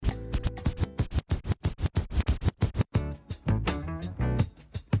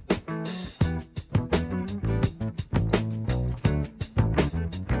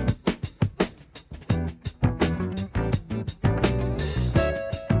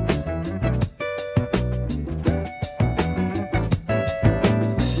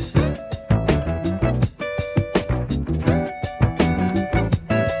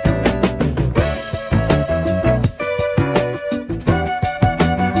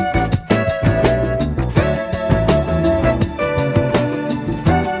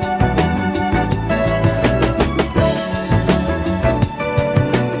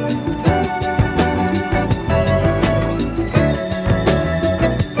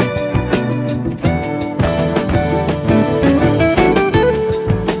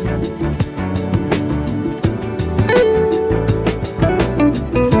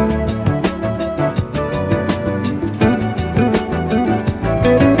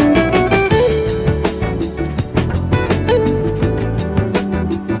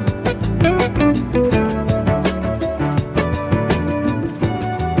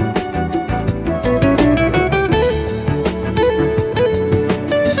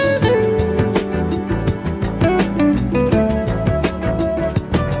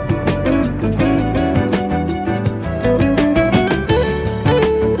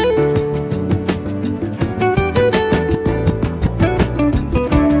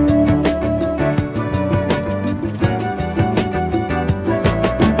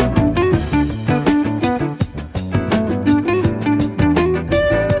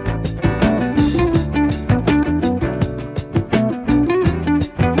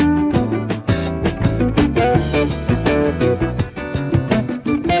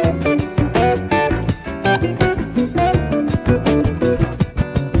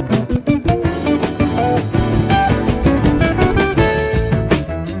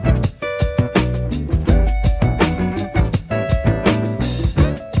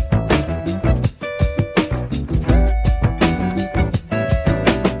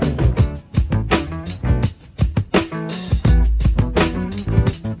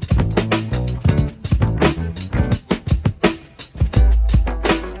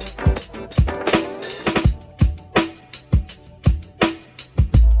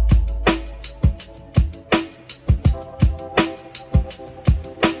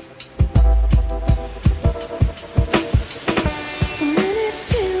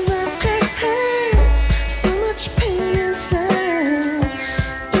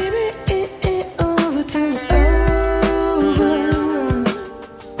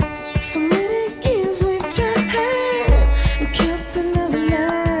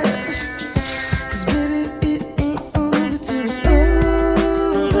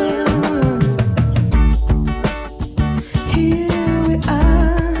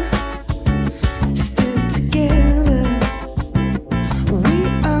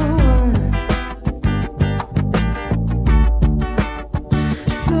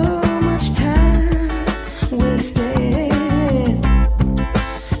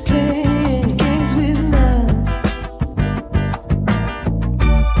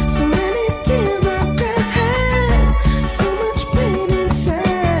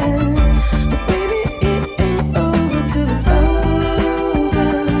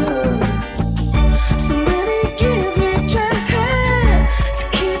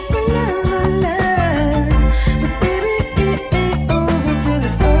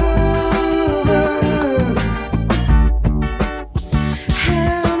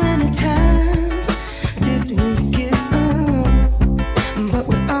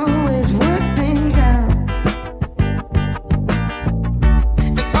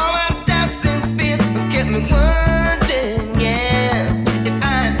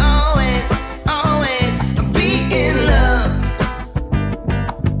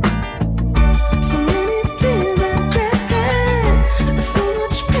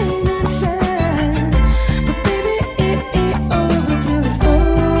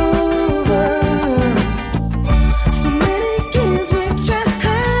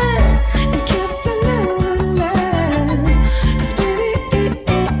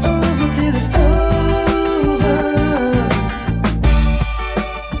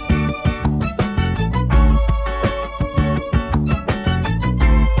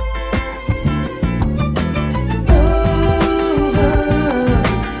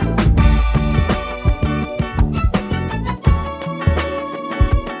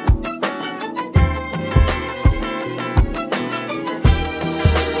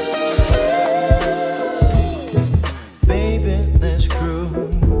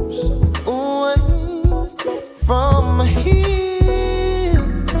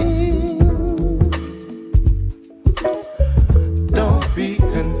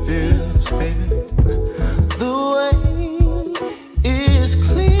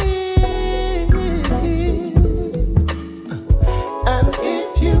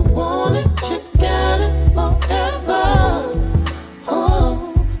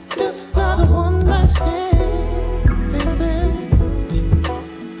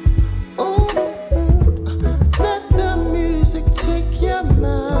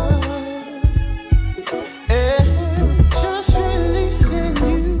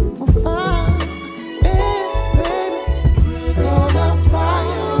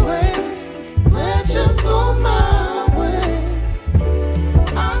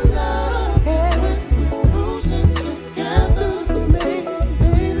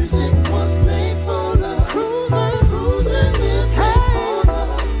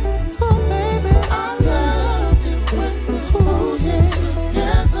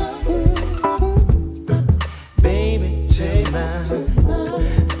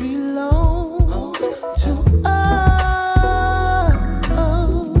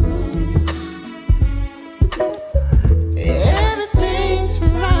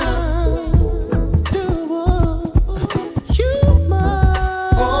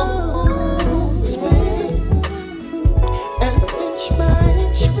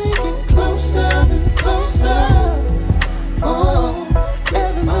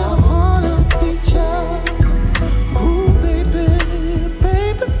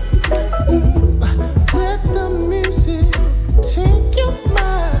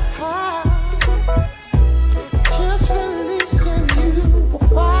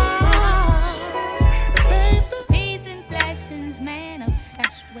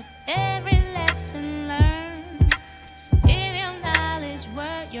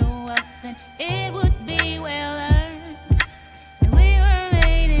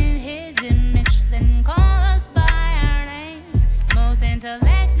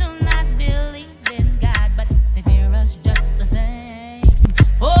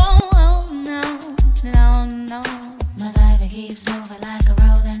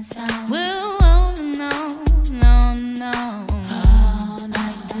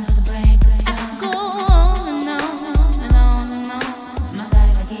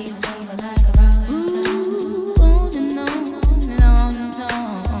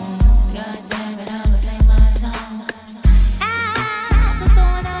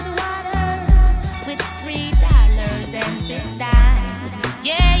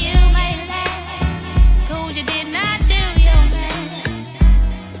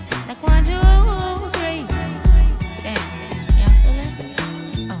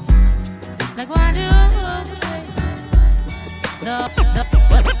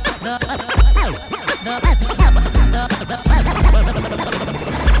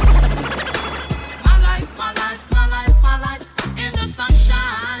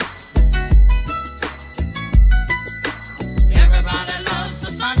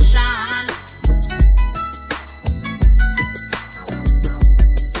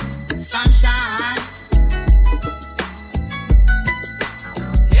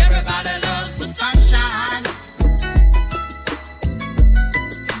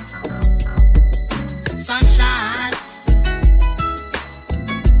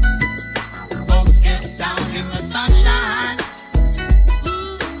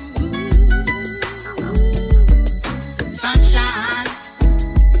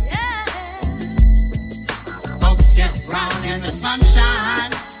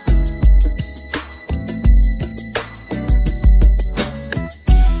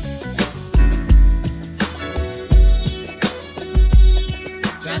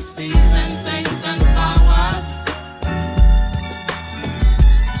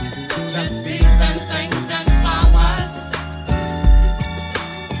Just bees and things and flowers.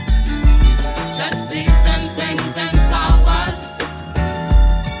 Just bees and things and flowers.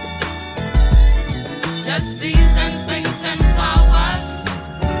 Just bees and things and flowers.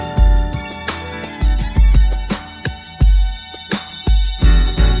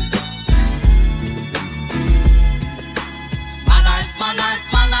 My life, my life,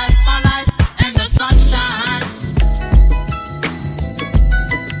 my life, my life in the sunshine.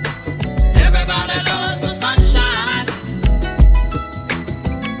 Everybody loves the sunshine.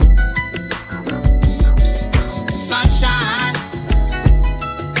 Sunshine.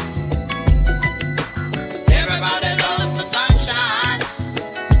 Everybody loves the sunshine.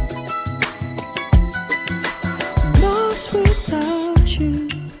 Lost without you,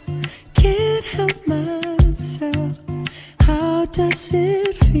 can't help myself. How does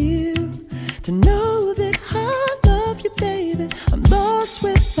it feel to know that I love you, baby? I'm lost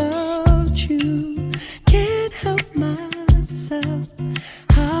without you, can't help myself.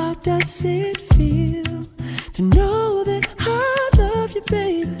 How does it feel to know that I love you,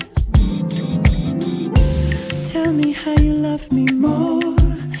 baby? Tell me how you love me more,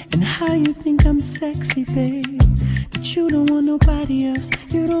 and how you think I'm sexy, babe. That you don't want nobody else,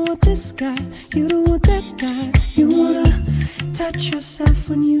 you don't want this guy, you don't want that guy. You wanna touch yourself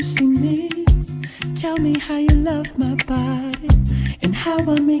when you see me. Tell me how you love my body, and how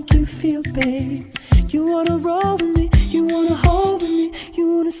I make you feel, babe. You wanna roll with me, you wanna hold with me,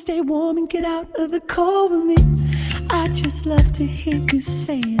 you wanna stay warm and get out of the cold with me. I just love to hear you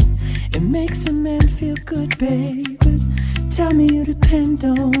say it. It makes a man feel good, baby. Tell me you depend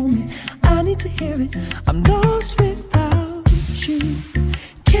on me, I need to hear it. I'm lost without you,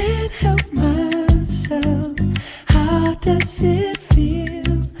 can't help myself. How does it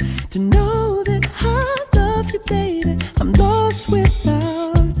feel to know that I love you, baby? I'm lost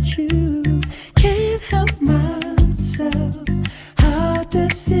without you, can't help myself. How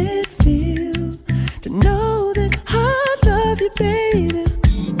does it feel to know that I love you, baby?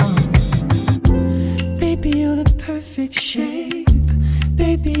 Baby, you're the perfect shape.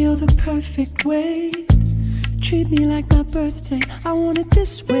 Baby, you're the perfect weight. Treat me like my birthday. I want it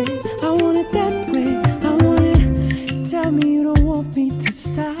this way, I want it that way. I want it. Tell me you don't want me to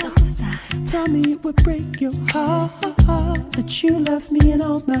stop. Tell me it would break your heart that you love me and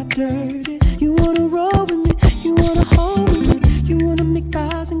all my dirty. You wanna roll with me, you wanna hold with me, you wanna make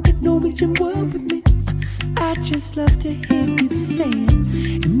eyes and get Norwegian word with me. I just love to hear you say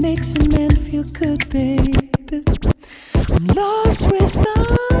it. It makes a man feel good, baby. I'm lost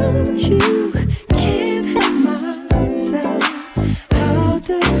without you, can't help myself. How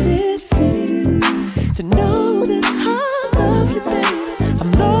does it feel to know that I love you, baby?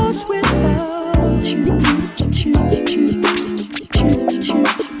 I'm lost without you.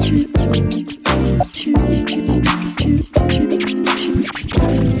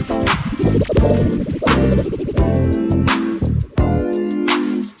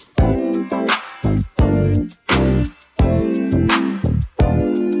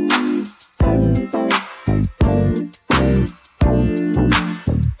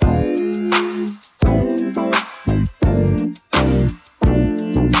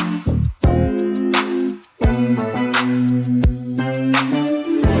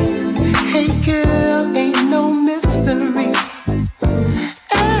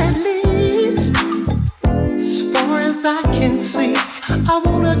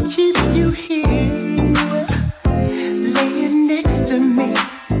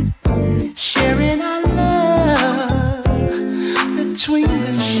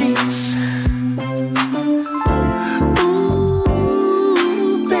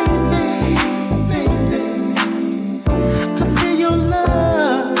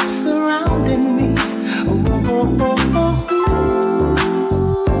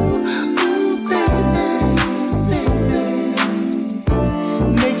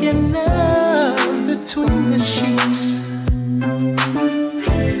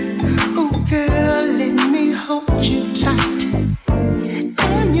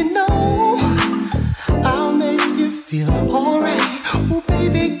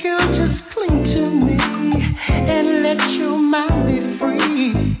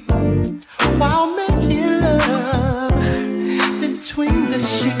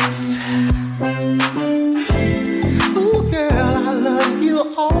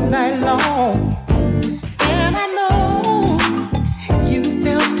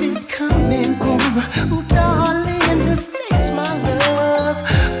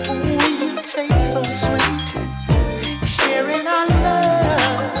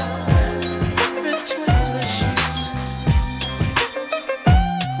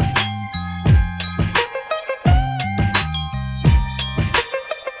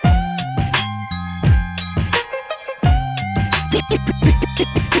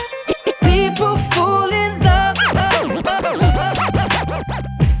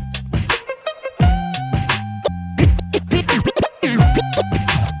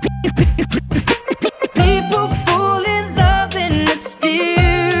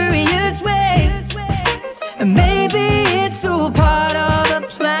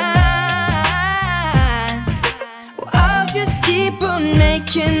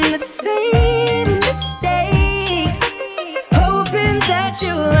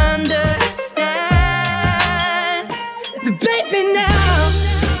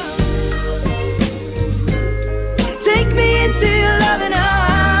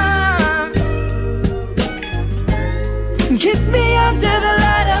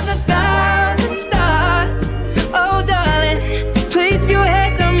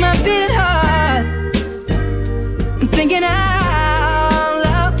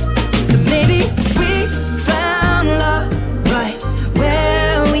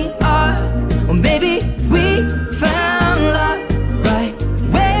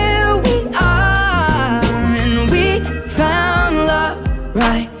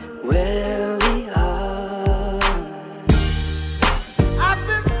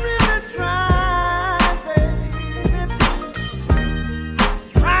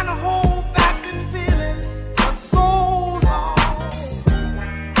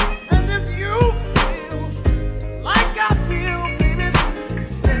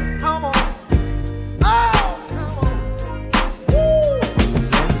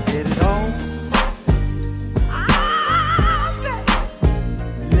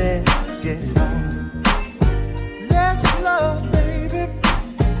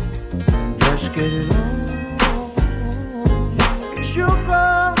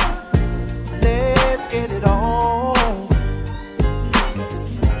 in it all.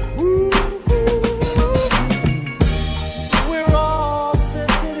 Ooh, we're all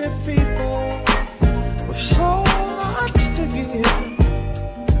sensitive people with so much to give.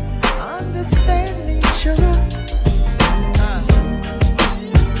 Understand me, sugar.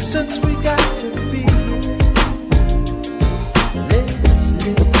 Since we got to be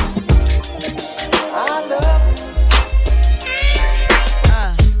listening, I love you.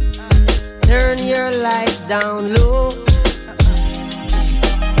 Turn your lights down low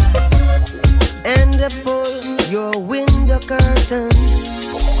and pull your window curtain.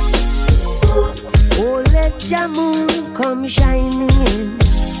 Oh, let your moon come shining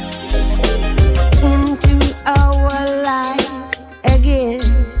into our life again.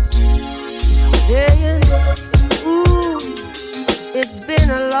 Saying, ooh, it's been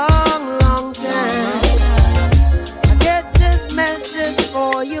a long, long time. I get this message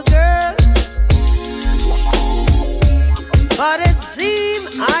for you, girl. But it seemed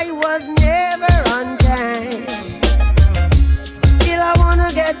I was never on time. Still I wanna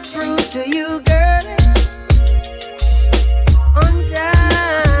get through to you, girl. On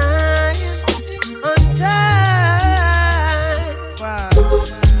time, on time. Wow.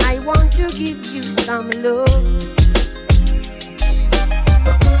 I want to give you some love.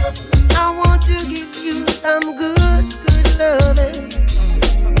 I want to give you some good, good loving.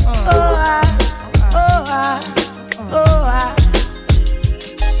 Oh,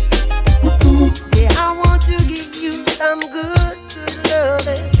 yeah, I want to give you some good, good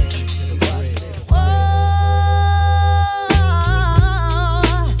loving.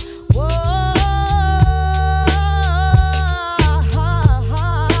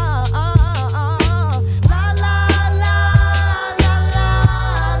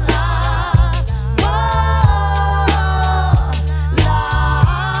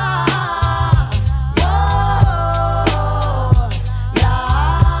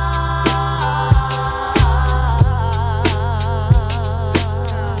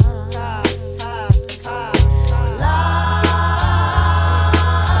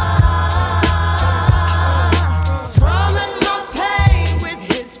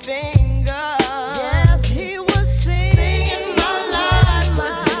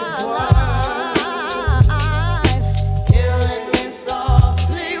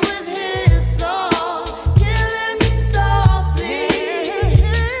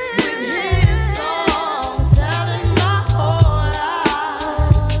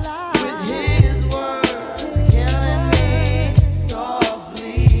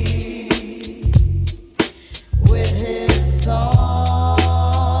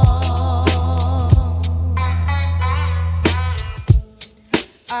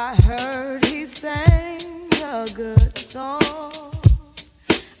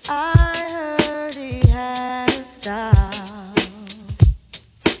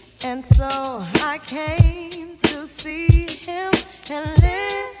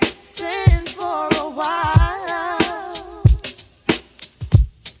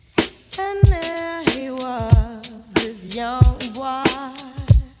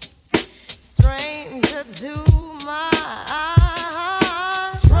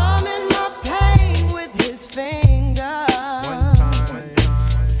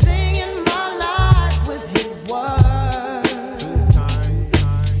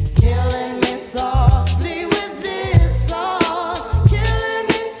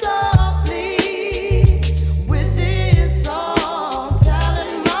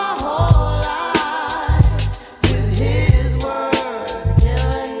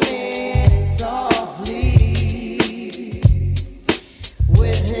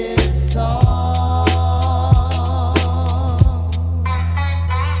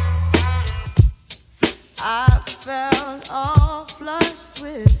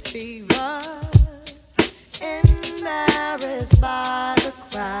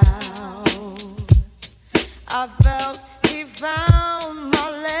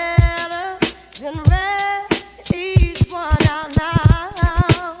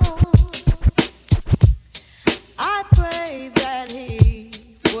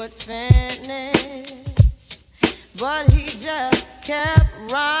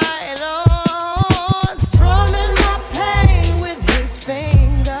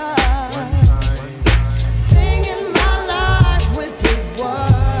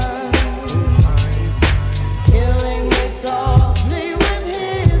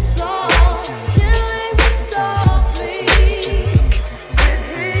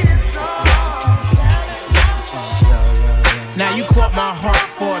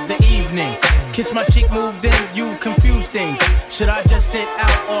 Kiss my cheek, moved in, you confuse things. Should I just sit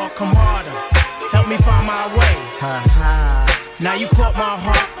out or come harder? help me find my way. Now you caught my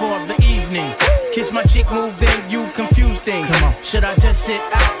heart for the evening. Kiss my cheek, move, then you confuse things. Should I just sit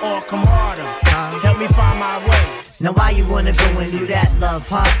out or come harder? Help me find my way. Now why you wanna go and do that, love,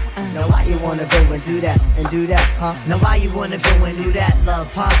 huh? Now why you wanna go and do that, huh? Now why you wanna go and do that,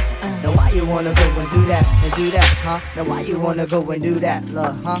 love, huh? Now why you wanna go and do that, huh? Now why you wanna go and do that,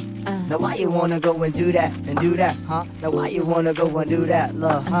 love, huh? Now why you wanna go and do that, huh? Now why you wanna go and do that,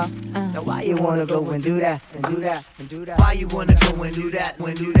 love, huh? Now why you wanna go and do that, Why you wanna go and do that,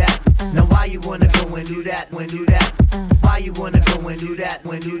 Now why you wanna go and do that, Why you wanna go and do that,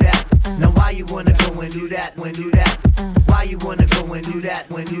 Now why you wanna go and do that, Why you wanna go and do that,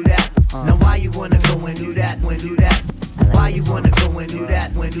 Now why you wanna go and do that, Why you wanna go and do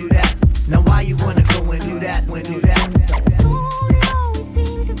that, Now why you wanna go and do that, Don't it always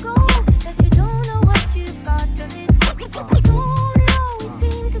seem to go that you don't know what you've got till it's gone. Don't it always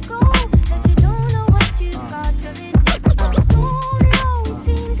seem to go that you don't know what you've got till it's gone. Don't it always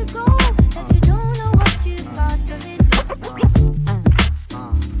seem to go that you don't know what you've got till it's gone.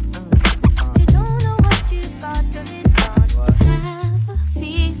 You don't know what you've got till it's gone. Have a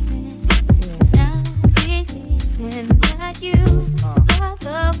feeling now, believing that you are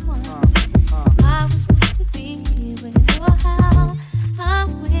the one I was supposed to be with. Oh, how I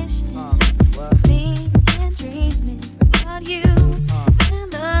wish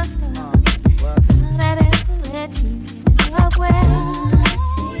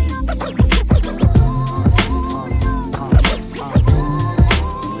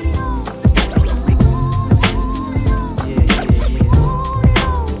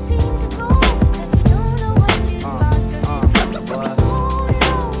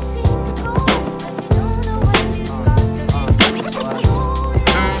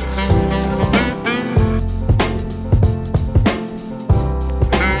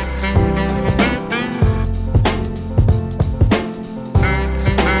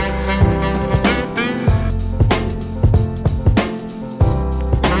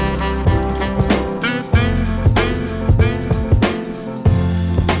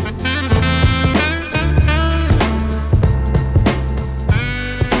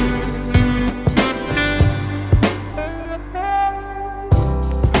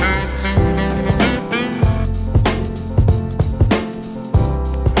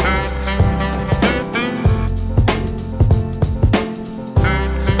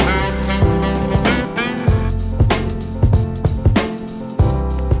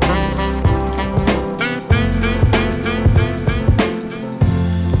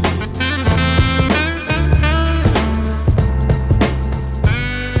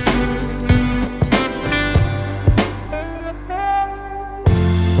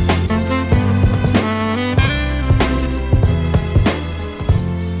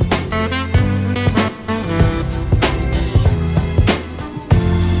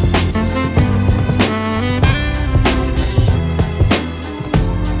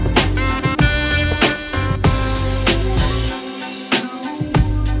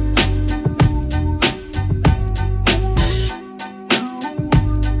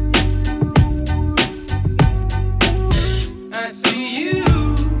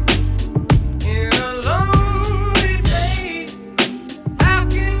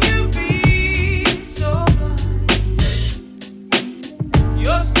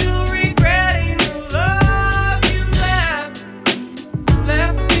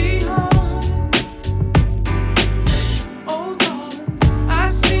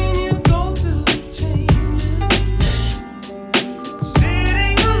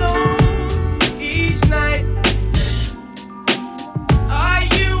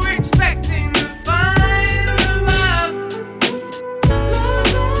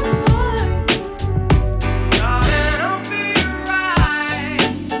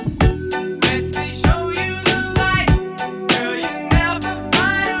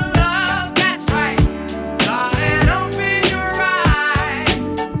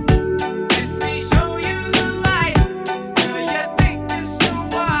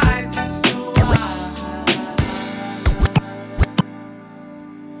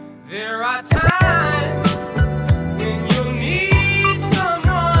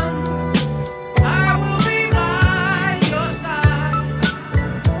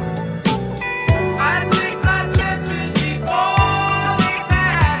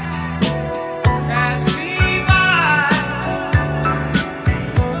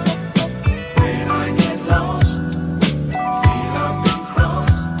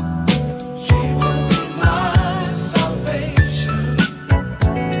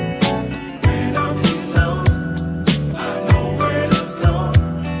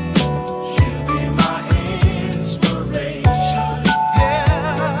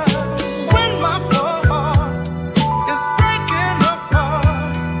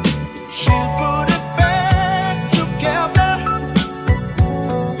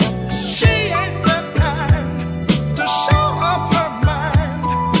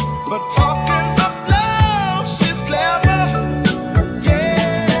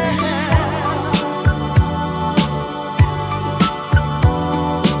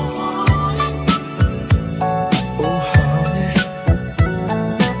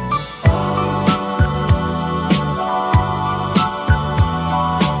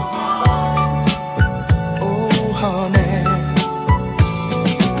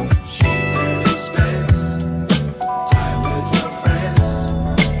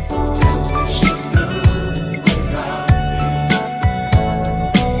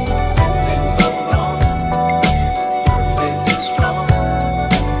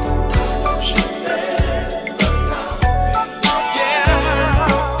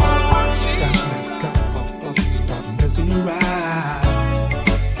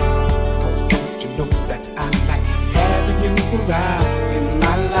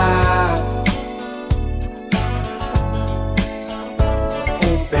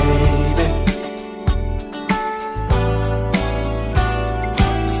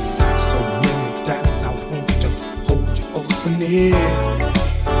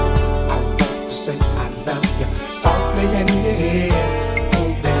without you softly in your head. Oh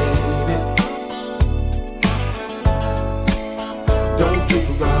baby, don't keep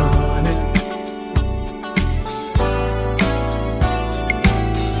running.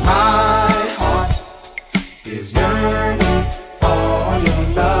 My heart is yearning for your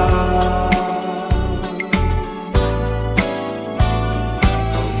love.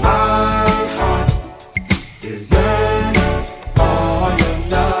 My heart is yearning for your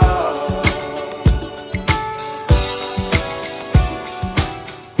love.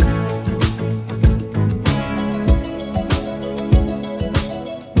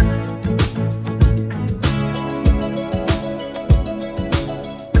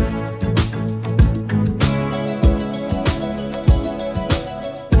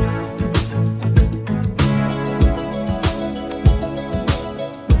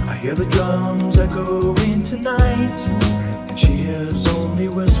 I hear the drums echoing tonight, and she hears only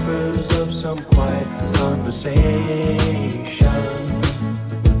whispers of some quiet conversation.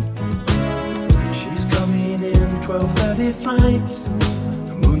 She's coming in 12:30 flight.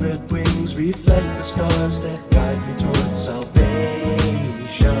 The moonlit wings reflect the stars that guide me towards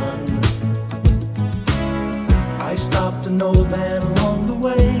salvation. I stopped an old man along the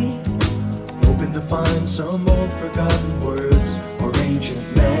way, hoping to find some old forgotten words or ancient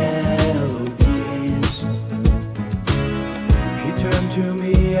melodies. He turned to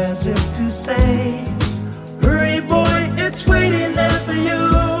me as if to say, hurry boy, it's waiting there for you.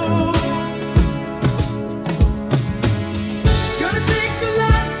 Gonna take a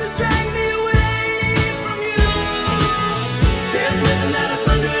lot to drag me away from you. There's nothing that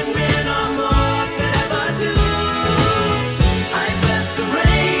 100 men or more could ever do. I bless the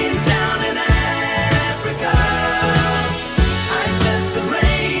rains down in Africa. I bless the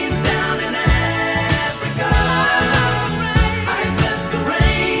rains down in Africa. I bless the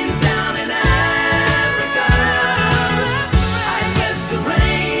rains down in Africa. I bless the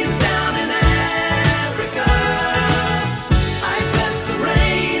rains down in Africa. I bless the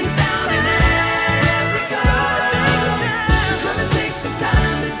rains down in Africa. You're gonna take some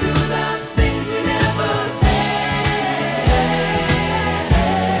time to do the things you never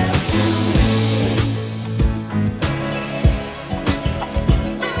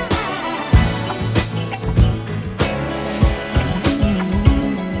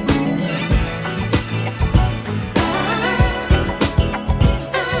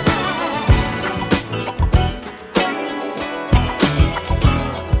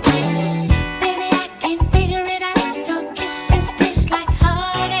Baby, I can't figure it out. Your kisses taste like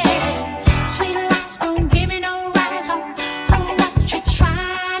honey. Sweet lies don't give me no rise on what you're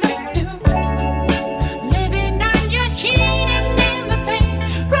trying to do. Living on your cheating and the pain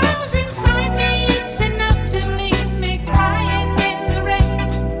grows inside me. It's enough to leave me crying in the rain.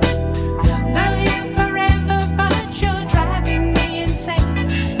 Love you forever, but you're driving me insane,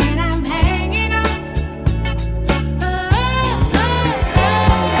 and I'm hanging on.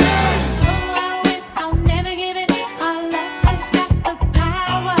 I'll never give it. Our love has got the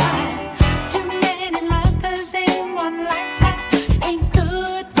power. Too many lovers in one lifetime ain't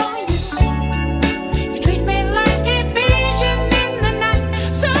good for you. You treat me like a vision in the night.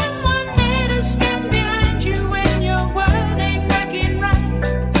 Someone there to stand behind you when your world ain't working right.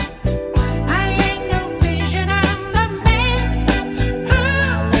 I ain't no vision. I'm the man who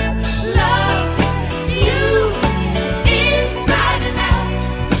loves you inside and out.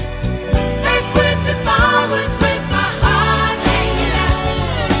 Backwards and forwards with my heart hanging out.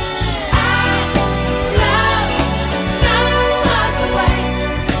 I love no other way.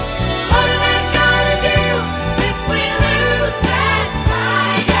 What am I gonna do if we lose that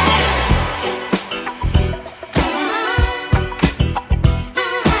fight?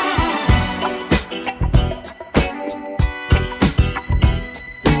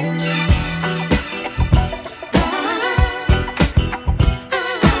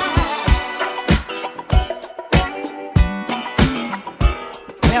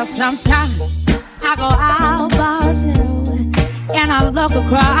 Well, sometimes I go out by myself and I look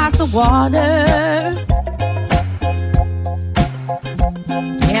across the water,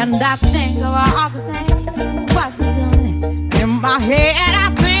 and I think of all the things what you're doing. In my head, I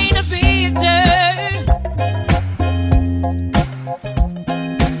paint a picture.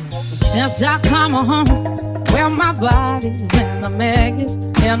 Since I come home, well, my body's been a mess,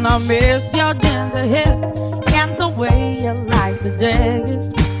 and I miss your gentle hip and the way you like the daggers.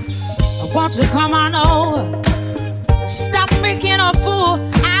 Won't you come on over? Stop making a fool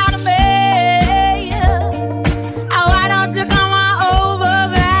out of me. Oh, why don't you come on over,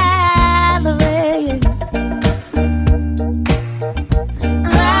 Valerie?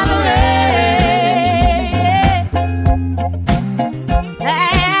 Valerie.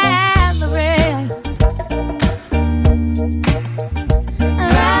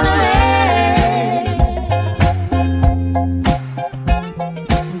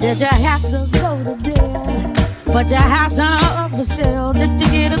 Did you have to go to jail? But your house on up for sale. Did you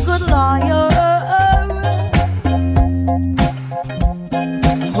get a good lawyer?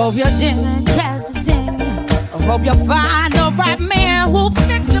 Hope you didn't catch the thing. I hope you find the right man who'll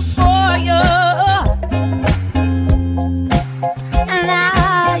fix it for you. And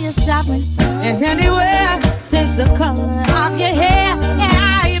now you're shopping, and anywhere takes the color of your hair. And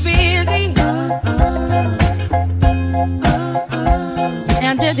are you busy?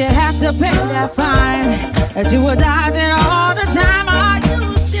 And did you have to pay that fine that you were dodging all the time? Are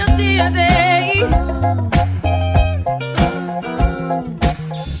you still dizzy?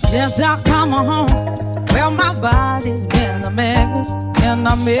 Since I come home, well, my body's been a mess, and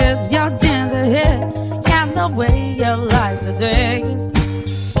I miss your tender head and the way you like the days.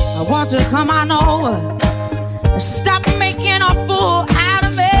 I want you to come on over and stop making a fool out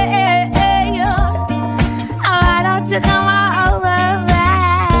of me. Why don't you come on over?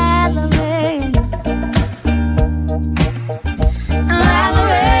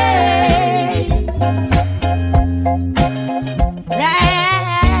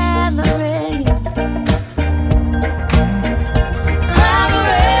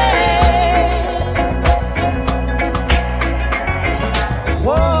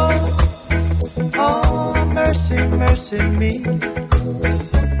 Mercy me.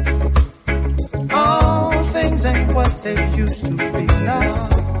 All things ain't what they used to be now.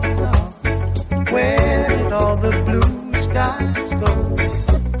 Where did all the blue skies go?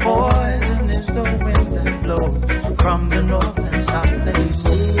 Poison is the wind that blows from the north and south they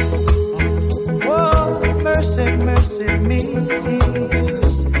say. Oh, mercy, mercy me.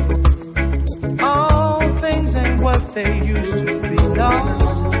 All things ain't what they used to be now.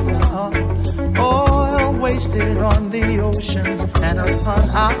 Wasted on the oceans and upon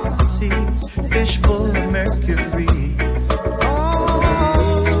our seas, fish full of mercury.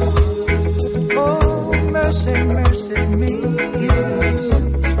 Oh, mercy, mercy me.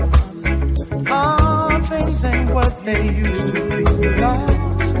 All things ain't what they used to be.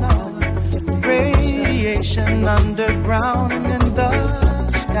 Lost now. Radiation underground and in the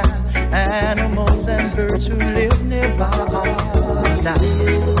sky. Animals and birds who live nearby are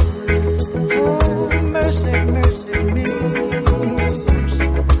dying. Mercy, mercy me.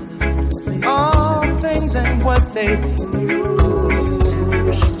 All things and what they used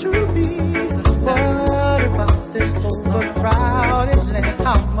to be. What about this overcrowded land?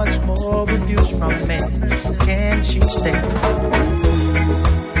 How much more abuse from men can she stand?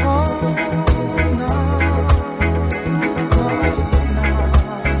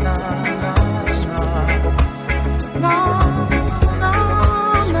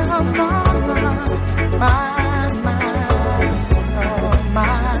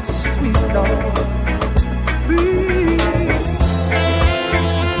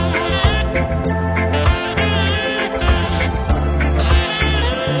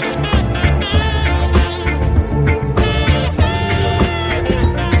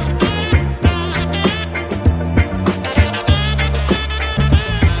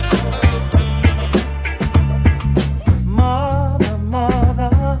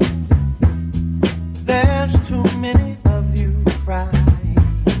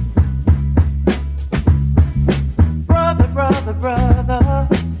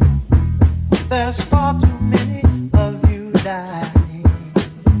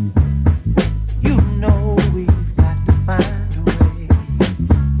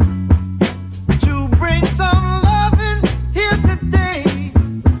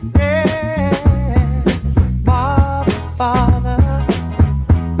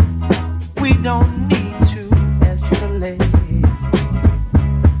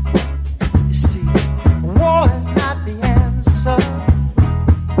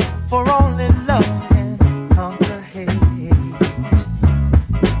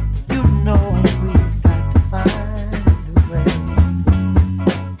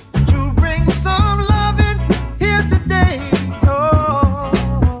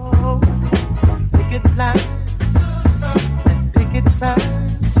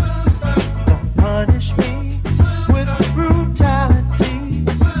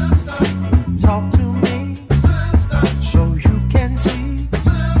 Talk to me so you can see.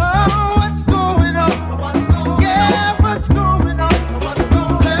 Oh,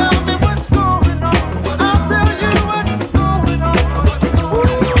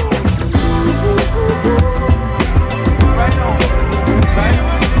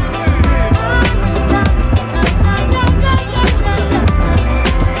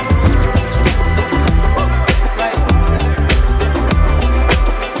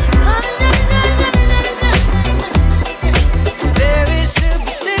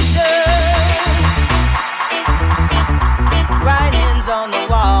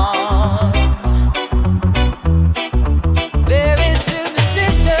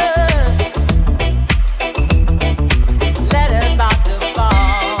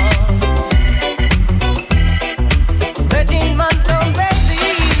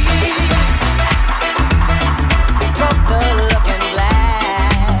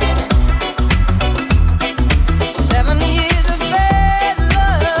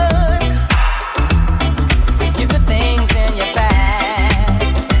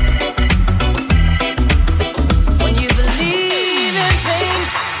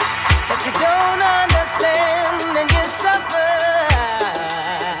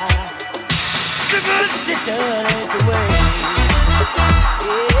 superstition ain't the way.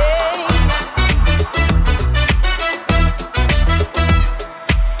 Yeah.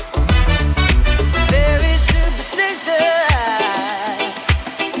 Very superstitious.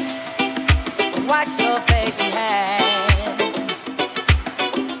 Wash your face and hands.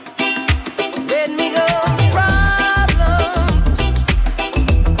 Let me go. Problems.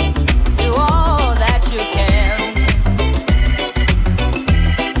 Do all that you can.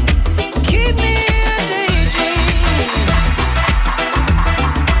 Keep me a daydream.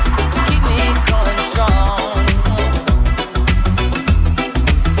 Keep me going strong.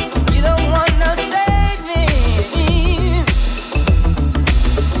 You don't want no save me.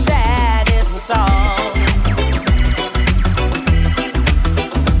 Sad is my song.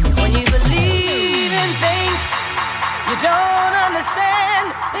 When you believe in things you don't understand,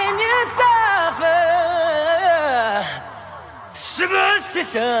 then you suffer.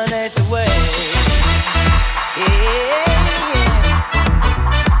 Superstition ain't the way. Yeah.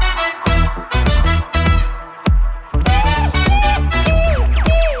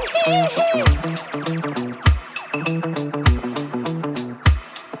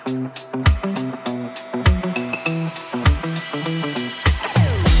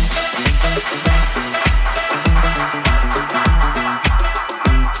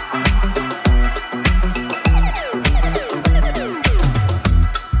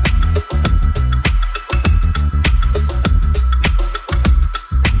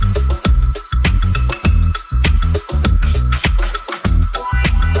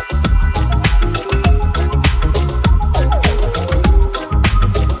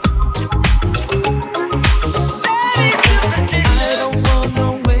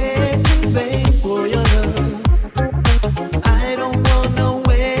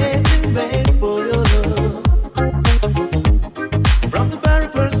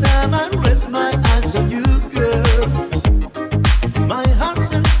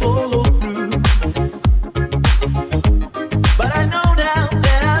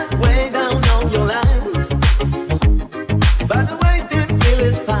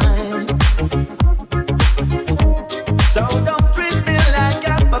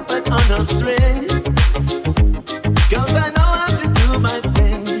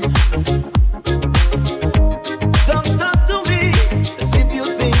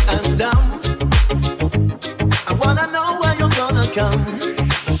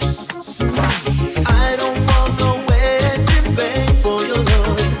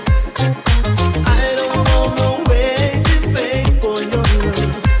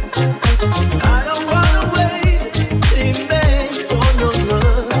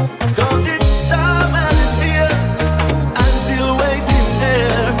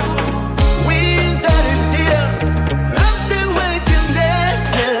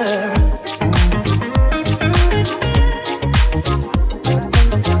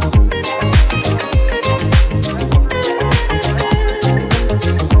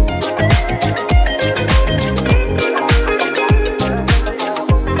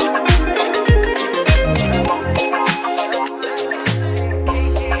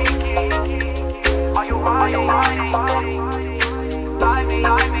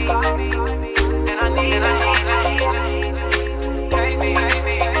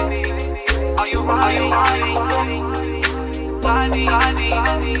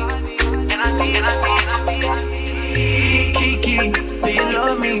 Kiki, do you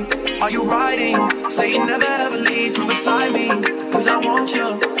love me? Are you riding? Say you never ever leave from beside me. Cause I want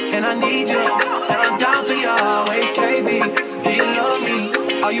you, and I need you, and I'm down for you always, KB. Do you love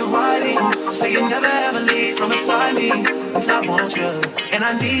me? Are you riding? Say you never ever leave from beside me. Cause I want you, and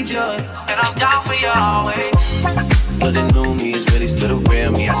I need you, and I'm down for you always. But the new me is really still the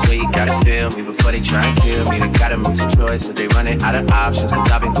real me. I swear you gotta feel me before they try and kill me. They gotta make some choices, they running out of options.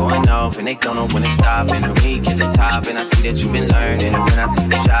 Cause I've been going off and they don't know when to stop. And when you get the top, and I see that you've been learning. And when I take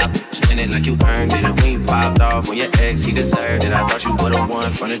the shop, spend it like you earned it. And when you popped off on your ex, he deserved it. I thought you would've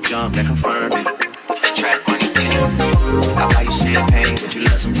won from the jump, that confirmed it. That trap money in it. I buy you champagne, but you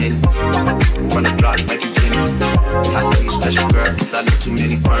let some hit it. From the block like you did it. I know you special, girl, cause I know too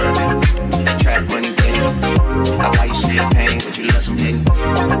many burned it. That trap money in it. I buy you champagne, but you let some hit it.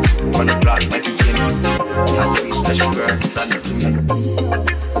 From the block like you did it. I know you special, girl, cause I know too many.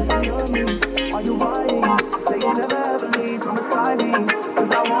 Are you riding? Say you never ever leave from beside me.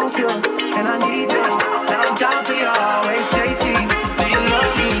 Cause I want you, and I need you, and I'm down for you always, JT. Do you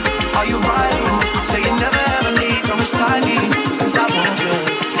love me? Are you riding? Say you never ever leave from beside me. Cause I want you,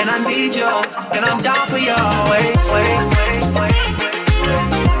 and I need you, and I'm down for you always.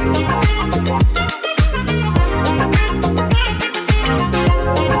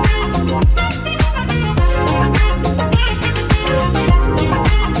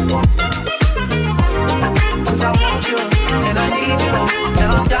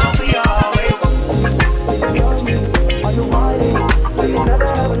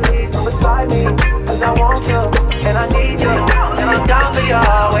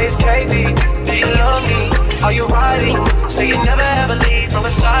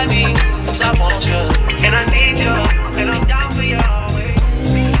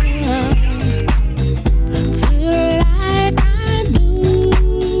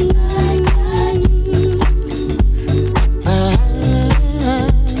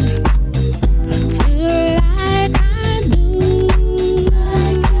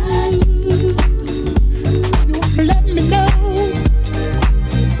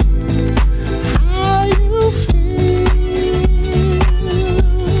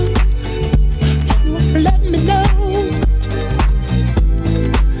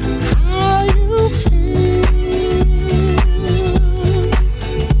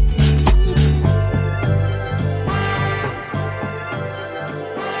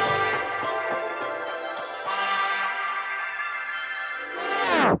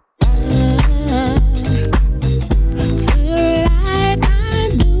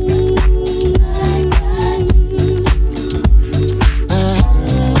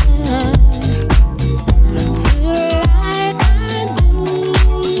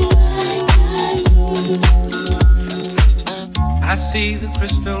 see the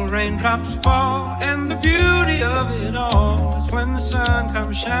crystal raindrops fall, and the beauty of it all is when the sun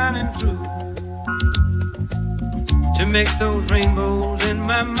comes shining through to make those rainbows in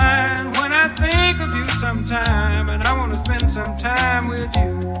my mind. When I think of you sometime, and I want to spend some time with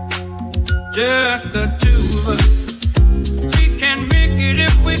you, just the two of us. We can make it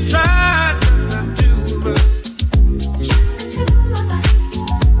if we try, just the two of us. Just the two of us.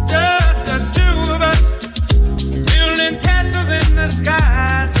 Just the two of us. Building castles in the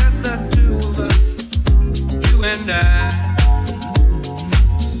sky, just the two of us. You and I.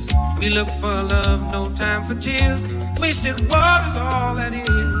 We look for love, no time for tears. Wasted water's all that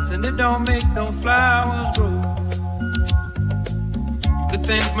is, and it don't make no flowers grow. Good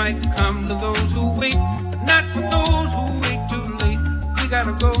things might come to those who wait, but not for those who wait too late. We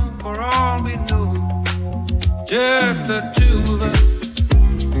gotta go for all we know. Just the two of us.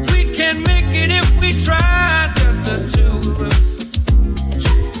 We can make it if we try. Just the two of us.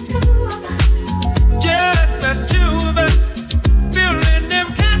 Just the two of us. Just the two of us. Building them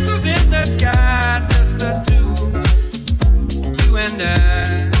castles in the sky. Just the two of us. You and I.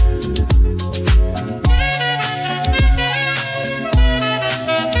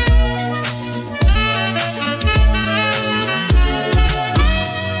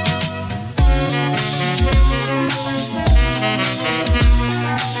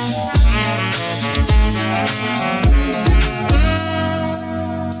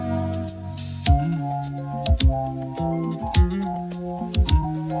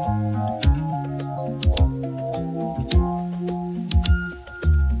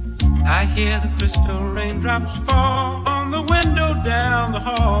 I hear the crystal raindrops fall on the window down the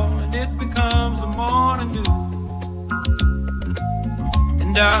hall, and it becomes the morning dew.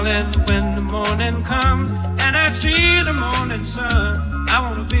 And darling, when the morning comes and I see the morning sun, I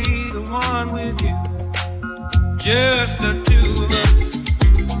wanna be the one with you. Just the two of us.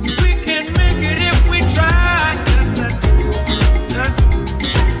 We can make it if we try. Just the two of us.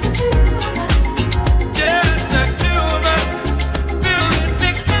 Just the two of us. Just the two of us. Building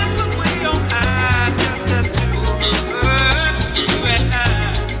big castles way on high. Just the two of us. You and I.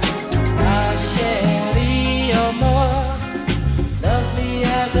 My chérie, amor, lovely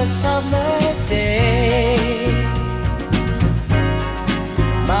as a summer day.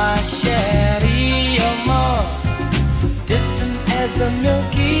 My chérie, amor, distant as the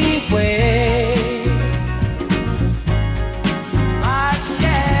Milky Way. My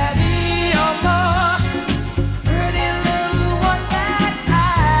chérie, amor, pretty little one that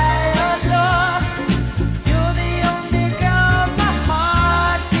I adore. You're the only girl my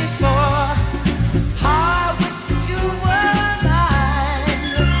heart beats for. How I wish that you were mine.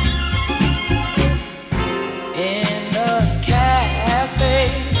 In a cafe,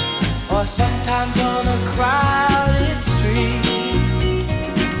 or sometimes on a crowded street,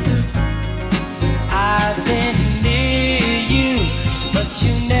 I've been near you, but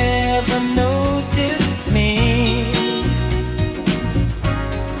you never noticed me.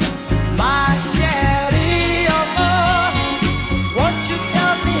 My chérie, amor, won't you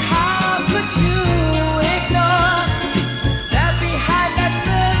tell me how could you ignore that behind that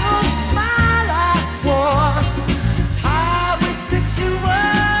little smile I wore? How I wish that you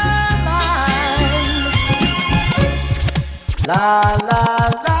were mine. La la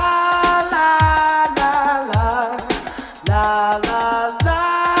la la la la la la la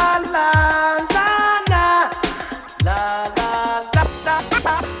la la la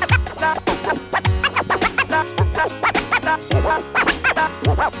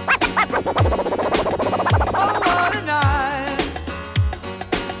Oh, what a night.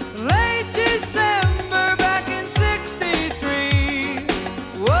 Late December back in '63.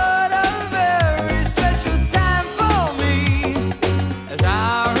 What a very special time for me, as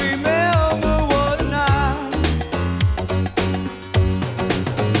I remember what a night.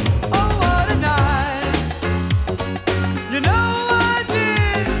 Oh, what a night. You know, I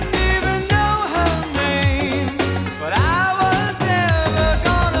didn't even know her name, but I was never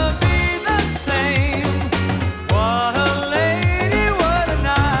gonna be the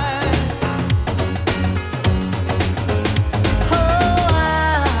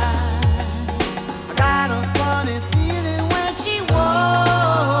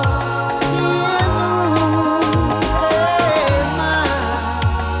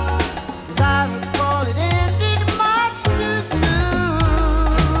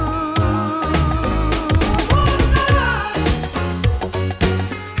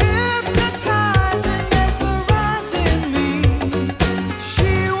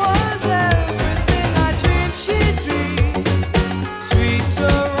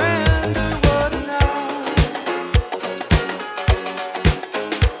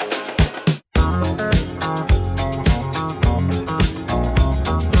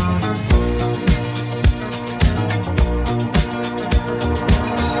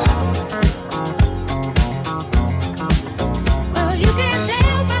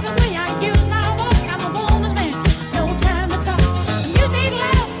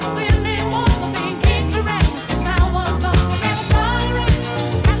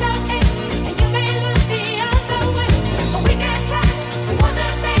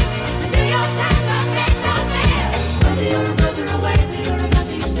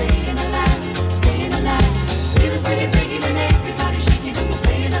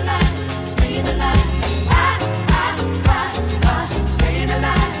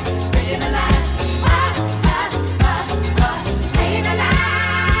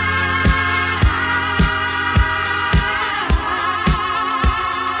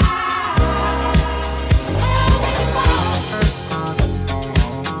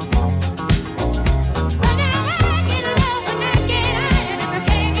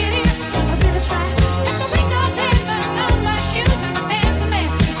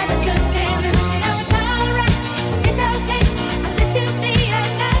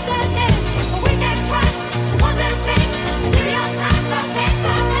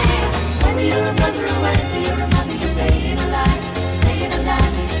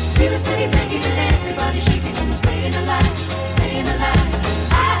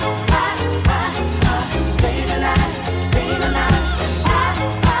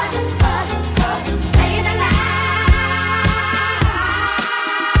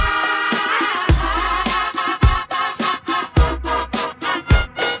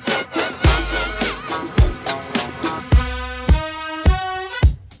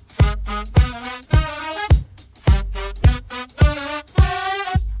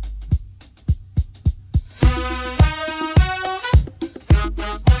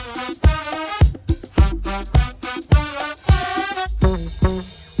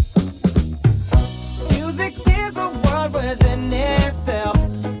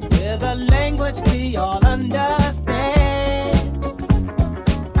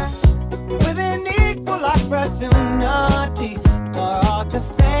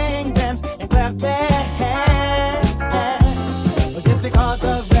 'cause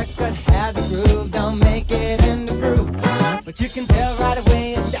a record has a groove, don't make it in the groove. But you can tell right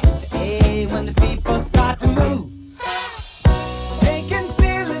away it's left to A when the people start to move. They can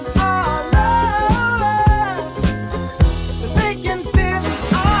feel it all over. They can feel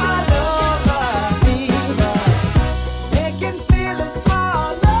it all over me. They can feel it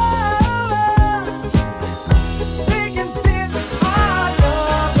all over. They can feel it all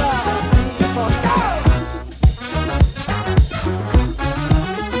over me. Go!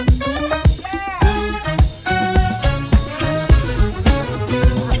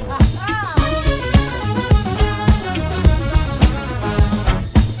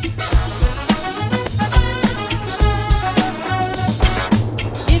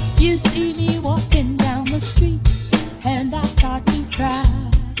 If you see me walking down the street and I start to cry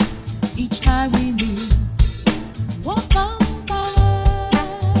each time we meet, walk on by,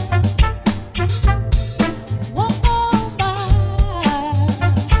 walk on by.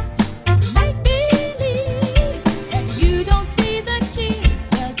 Make believe that you don't see the tears,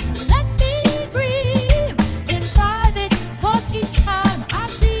 just let me grieve in private, 'cause each time I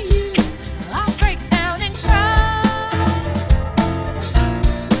see you, I break down and cry.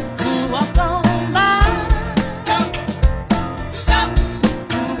 Walk on by, don't stop.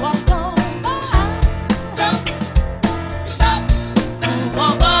 Walk on by, don't stop.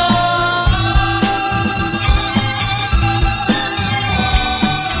 Walk on.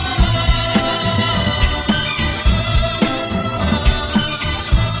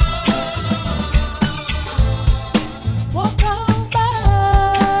 Walk on by,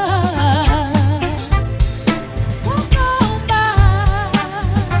 walk on by.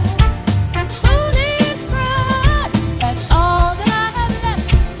 Foolish pride, that's all that I have left.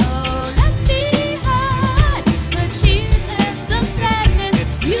 So let me hide the tears and the sadness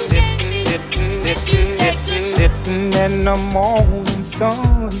you gave me if you say goodbye. Sitting in the morning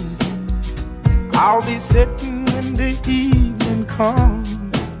sun, I'll be sitting when the evening comes,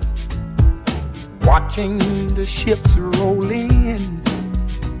 watching the ships roll in,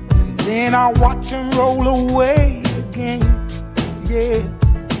 and then I'll watch them roll away again. Yeah,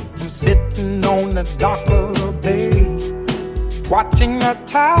 I'm sitting on the dock of the bay, watching the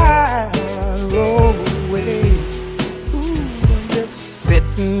tide roll away. Ooh, I'm just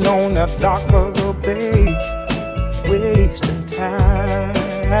sitting on the dock of the bay, wasting time.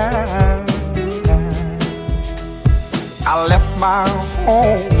 I left my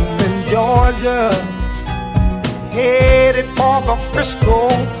home in Georgia, headed for the Frisco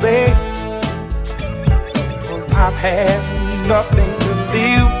Bay, 'cause I've had nothing to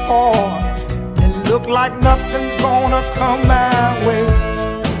live for, and look like nothing's gonna come my way.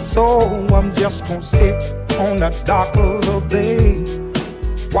 So I'm just gonna sit on the dock of the bay,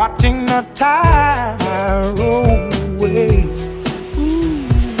 watching the tide roll away.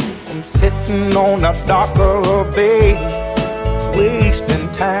 I'm sitting on the dock of the bay, wasting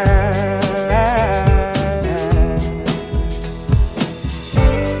time.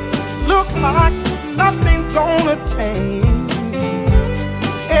 Look like nothing's gonna change.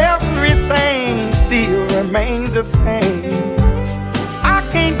 Everything still remains the same. I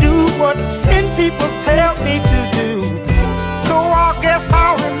can't do what 10 people tell me to do, so I guess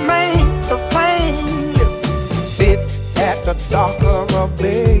I'll remain the same. Yes. Sit at the dock of a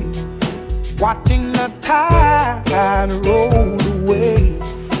bay, watching the tide roll away.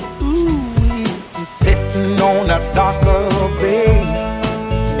 Ooh, I'm sitting on the dock of a bay,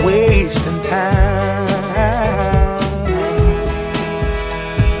 wasting time.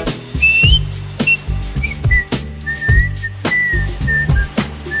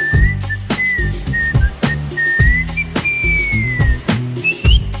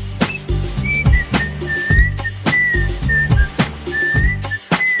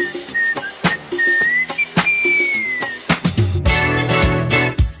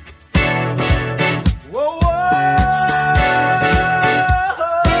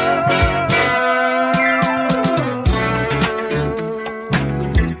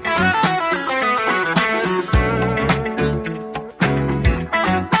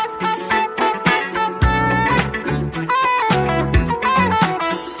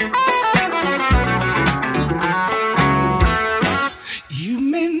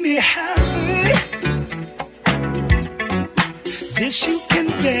 this you can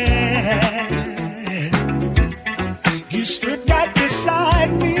get. You stood right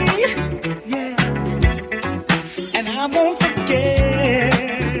beside me, yeah, and I won't forget.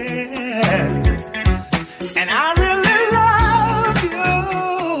 And I really love you.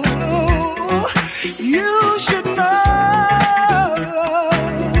 You should know.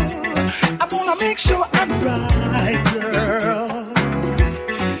 I wanna make sure I'm right, girl.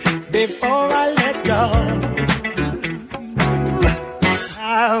 before I let go.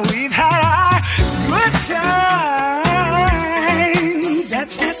 We've had a good time.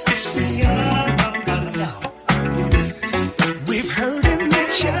 That's not to say, no. We've hurting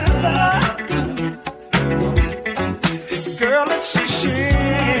each other. Girl, it's a shame.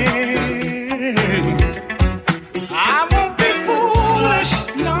 I won't be foolish,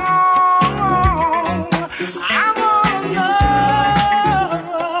 no. I wanna know.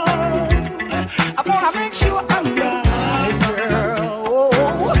 I wanna make sure I'm right,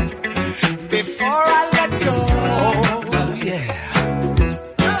 girl, before I let go. Yeah.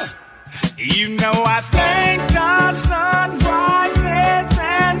 You know I thank the sun rises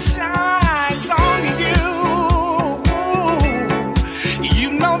and shines on you. You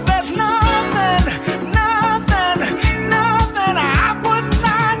know there's nothing I would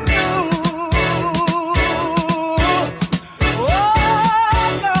not do. Oh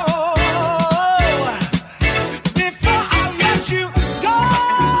no, before I let you go.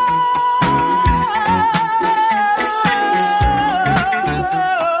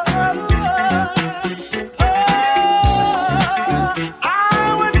 I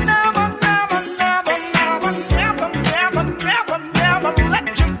would never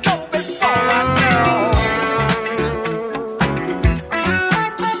let you go before I know.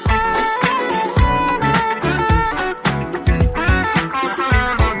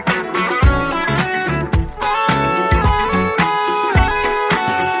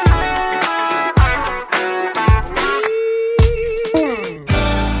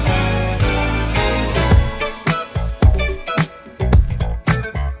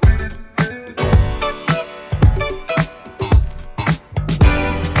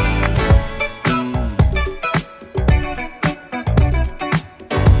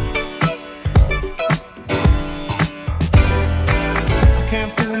 I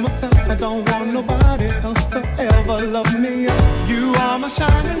can't fool myself, I don't want nobody else to ever love me. You are my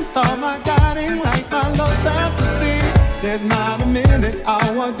shining star, my guiding light, my love fantasy. There's not a minute,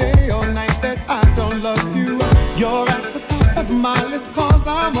 hour, day or night that I don't love you. You're at the top of my list, cause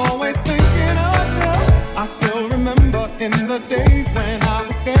I'm always thinking of you. I still remember in the days when I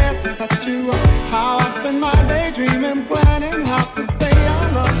was scared to touch you, how I spent my day dreaming, planning how to say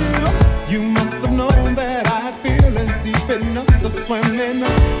I love you. You must have known that I had feelings deep enough to swim in.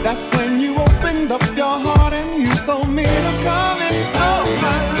 That's when you opened up your heart and you told me to come in. Oh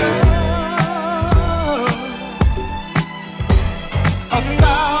my love,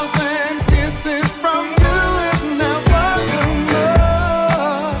 1,000 kisses from you is never too much.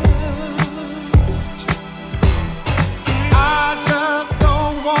 I just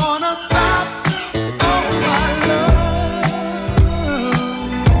don't wanna stop. Oh my love,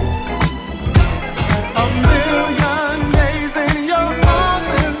 a million days in your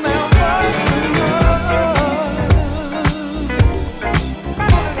arms is never too much.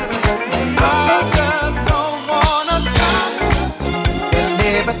 I just don't wanna stop.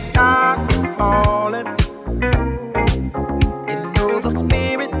 Whenever dark is falling, you know the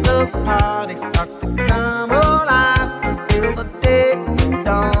spirit of the party starts to come alive until the day is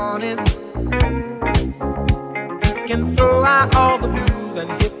dawning. We can throw out all the blues and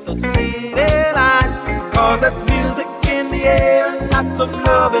hit the city lights, cause there's music in the air and lots of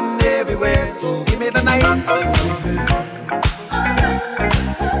loving everywhere. So give me the night,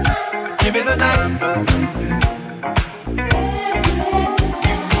 give me the night.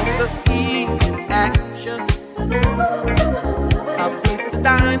 The key action, a place to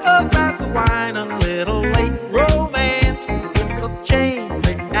dine, a glass of wine, a little late romance. It's a chain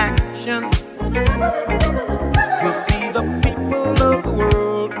reaction. You'll see the people of the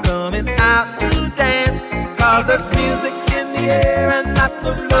world coming out to dance, cause there's music in the air and lots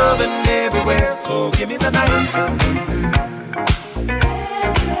of loving everywhere. So give me the night,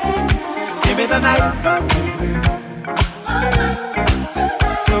 give me the night.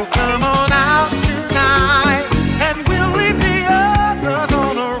 So come on out tonight, and we'll leave the others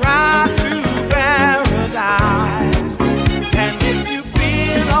on a ride to paradise. And if you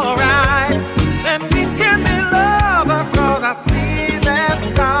feel alright, then we can be lovers, cause I see that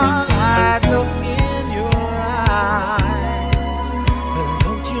starlight look in your eyes. And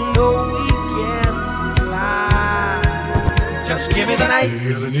don't you know we can fly? Just give me the night.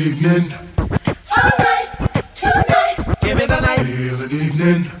 Feel an evening. Alright, tonight. Give me the night. Feel an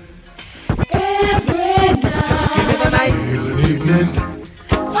evening. Every night. Just give me the night. Feel an evening.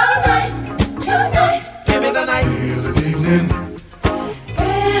 Alright, tonight. Give me the night. Feel an evening.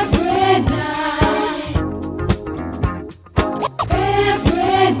 Every night.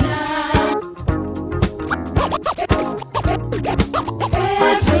 Every night.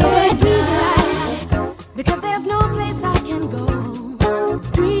 Every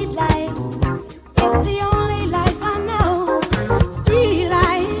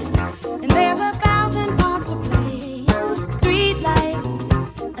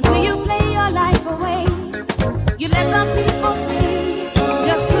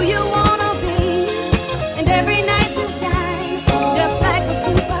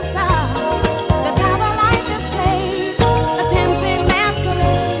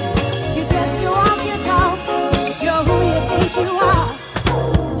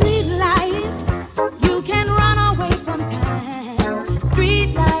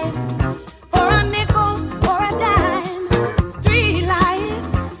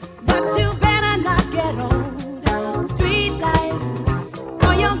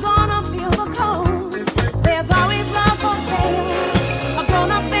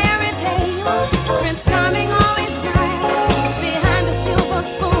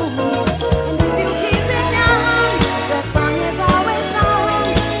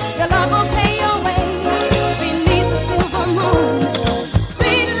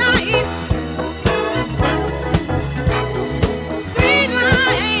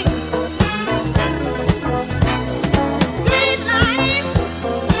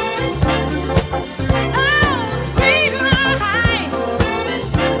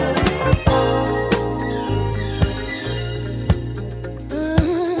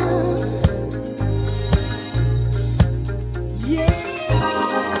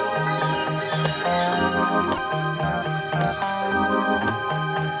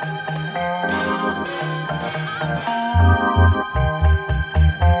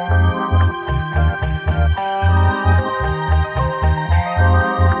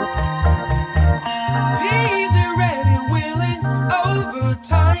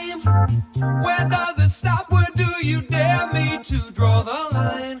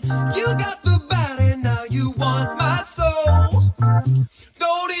lying. You got the body, now you want my soul.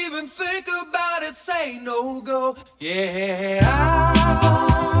 Don't even think about it, say no go. Yeah,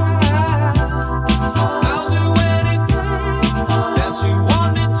 I'll do anything that you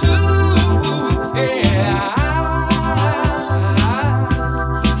want me to. Yeah,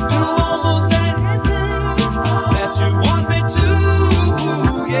 do almost anything that you want me to.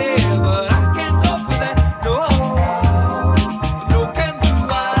 Yeah, but I can't go for that. No, no can do.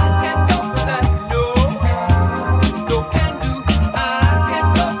 I can't go for that. No, no can do. I can't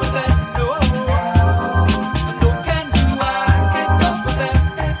go for that. No, no can do. I can't go for that.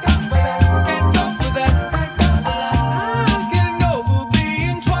 Can't go for that. Can't go for that. Can't go for that. I can go for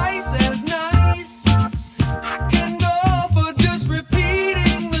being twice as nice. I can go for just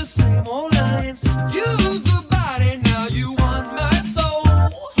repeating the same old lines. Use the body, now you want my soul.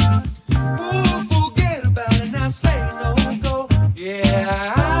 Ooh, forget about it, now say no go.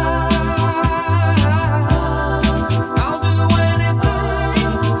 Yeah, I'll do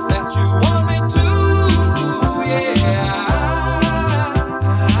anything that you want me to. Yeah,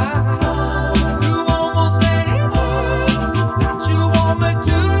 do almost anything that you want me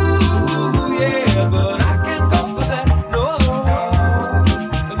to. Yeah, but I can't go for that. No,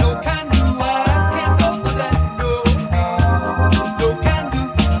 no can do. I can't go for that. No, no can do.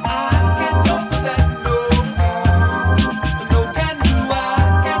 I can't go for that. No, no can do. I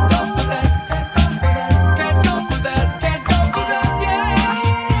can't go for that. Can't go for that. Can't go for that. Yeah.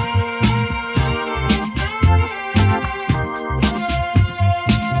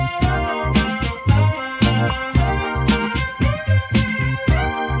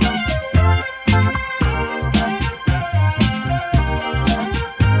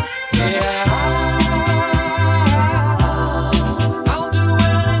 I'll do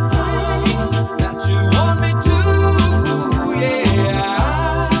anything that you want me to. Yeah,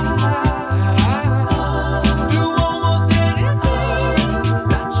 do almost anything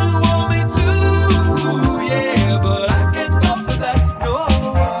that you want me to. Yeah, but I can't go for that. No,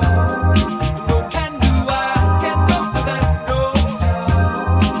 no can do. I can't go for that. No,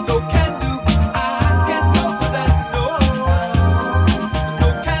 no can do. I can't go for that. No, no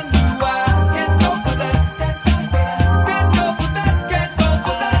can do. I can't go for that. Can't go for that. Can't go for that. Can't go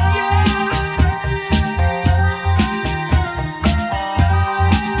for that. Yeah.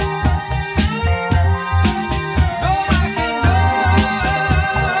 No, I can go.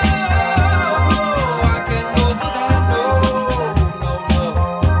 I can go for that. No, no, no.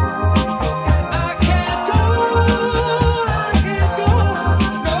 I can't go. I can't go.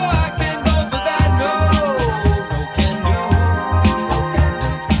 No, I can't go for that. No, no can do. No can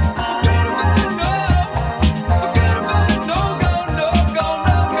do. Forget about it. No, forget about it. No go, no go,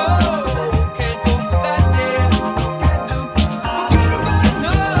 no go. Can't go for that. Yeah, no can do. Forget about it.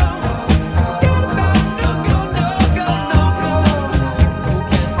 No, forget about it. No go, no go, no go. No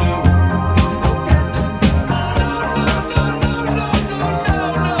can do. No can do.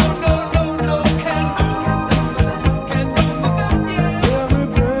 No can do. Can't go for that. Yeah. Every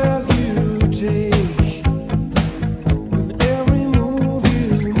breath you take and every move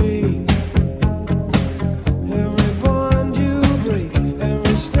you make, every bond you break,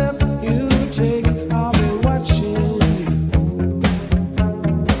 every step you take, I'll be watching you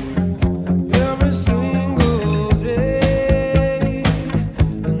every single day,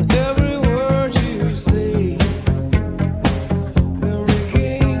 and every word you say, every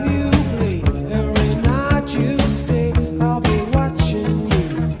game you play, every night you stay, I'll be watching you.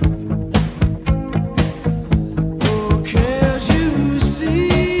 Oh, can't you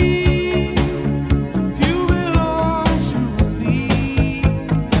see you belong to me?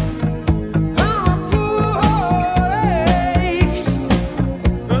 How my poor heart aches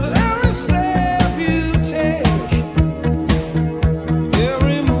with every step you take,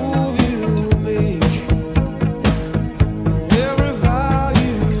 every move you make, every vow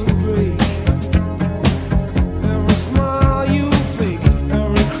you break, every smile you fake,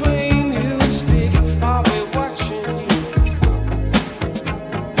 every claim you stake, I'll be watching you.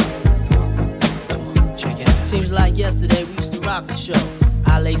 Check it out. Seems like yesterday we used to rock the show.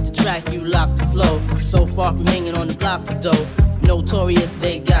 I laced the track, you locked the flow. So far from hanging on the block for dough. Notorious,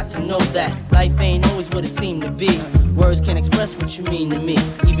 they got to know that life ain't always what it seemed to be. Words can't express what you mean to me.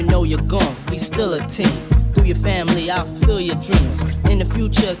 Even though you're gone, we still a team. Through your family, I'll fulfill your dreams. In the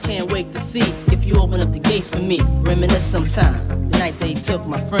future, can't wait to see if you open up the gates for me. Reminisce sometime. The night they took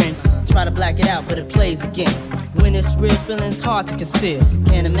my friend. Try to black it out, but it plays again. When it's real, feeling's hard to conceal.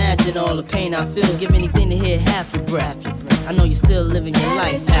 Can't imagine all the pain I feel. Give anything to hear half your breath. I know you're still living your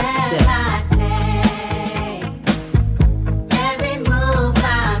life after death. Every move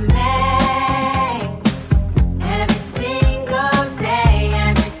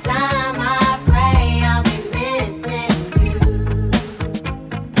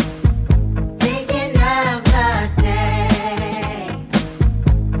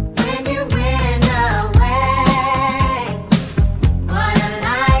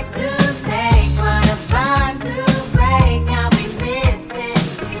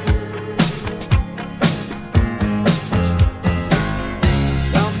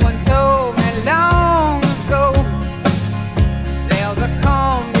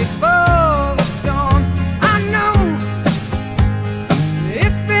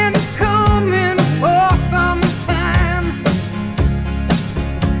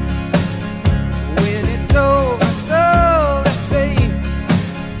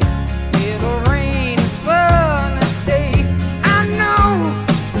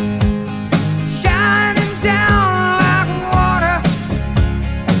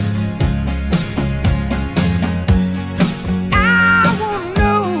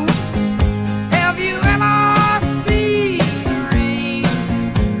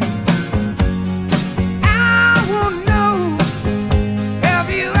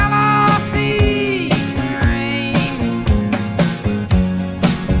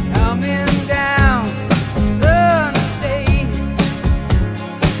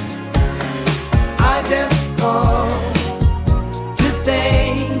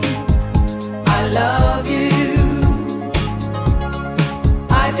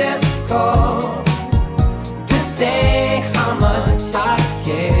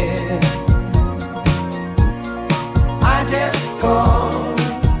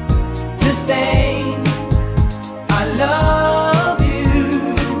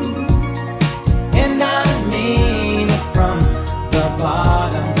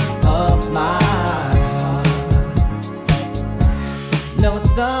No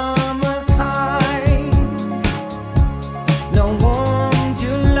summer's high, no warm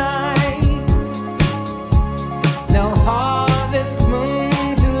July, no harvest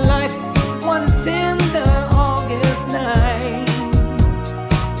moon to light one tender August night,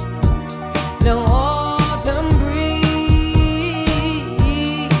 no autumn breeze,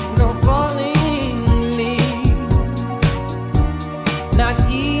 no falling leaves, not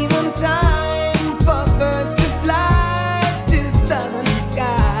even time for birds to fly to southern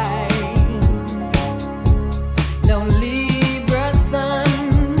sky. No Libra sun,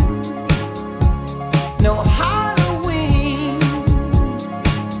 no Halloween,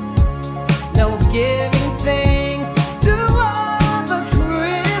 no giving thanks to all the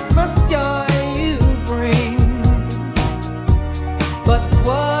Christmas joy you bring. But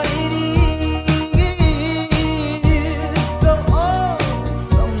what it is, so old,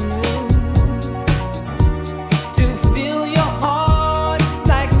 so new, to fill your heart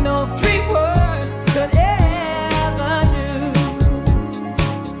like no three words could ever do.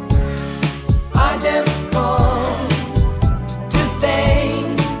 I just called to say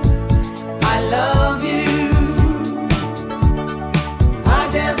I love you. I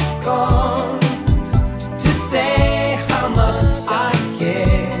just called to say how much I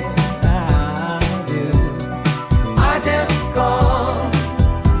care. I do. I just called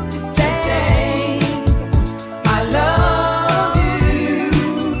to say I love you,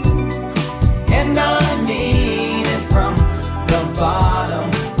 and I mean it from the bottom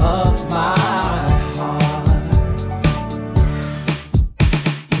of my heart.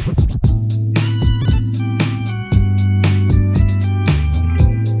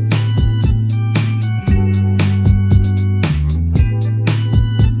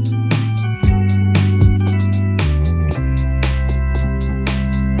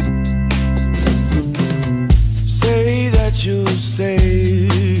 Say that you'll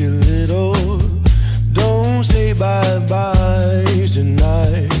stay a little. Don't say bye-bye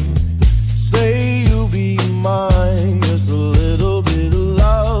tonight. Say you'll be mine. Just a little bit of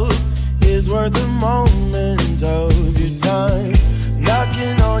love is worth a moment of your time.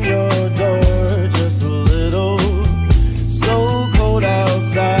 Knocking on your door, just a little. It's so cold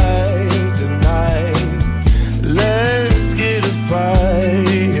outside tonight. Let's get a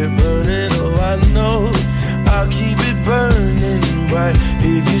fire burning. Oh, I know I'll keep it burning bright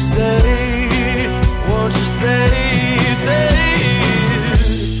if you stay. Won't you stay, stay?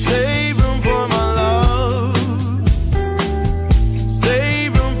 Save room for my love.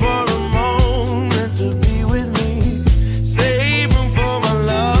 Save room for a moment to be with me. Save room for my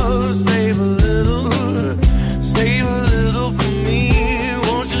love. Save a little for me.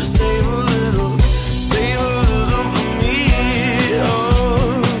 Won't you save a little for me?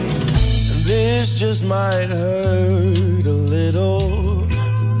 Oh. This just might hurt a little.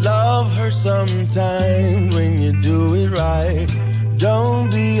 Love hurts sometimes when you do it right. Don't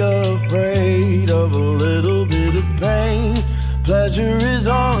be afraid of a little bit of pain. Pleasure is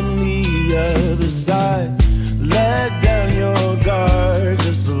on the other side. Let down your guard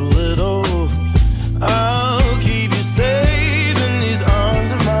just a little. I'll keep you safe in these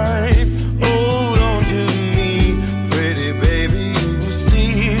arms of mine. Hold on to me, pretty baby. You will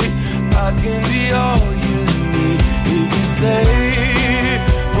see I can be all you need if you stay.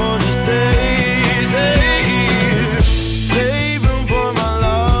 Won't you stay, stay?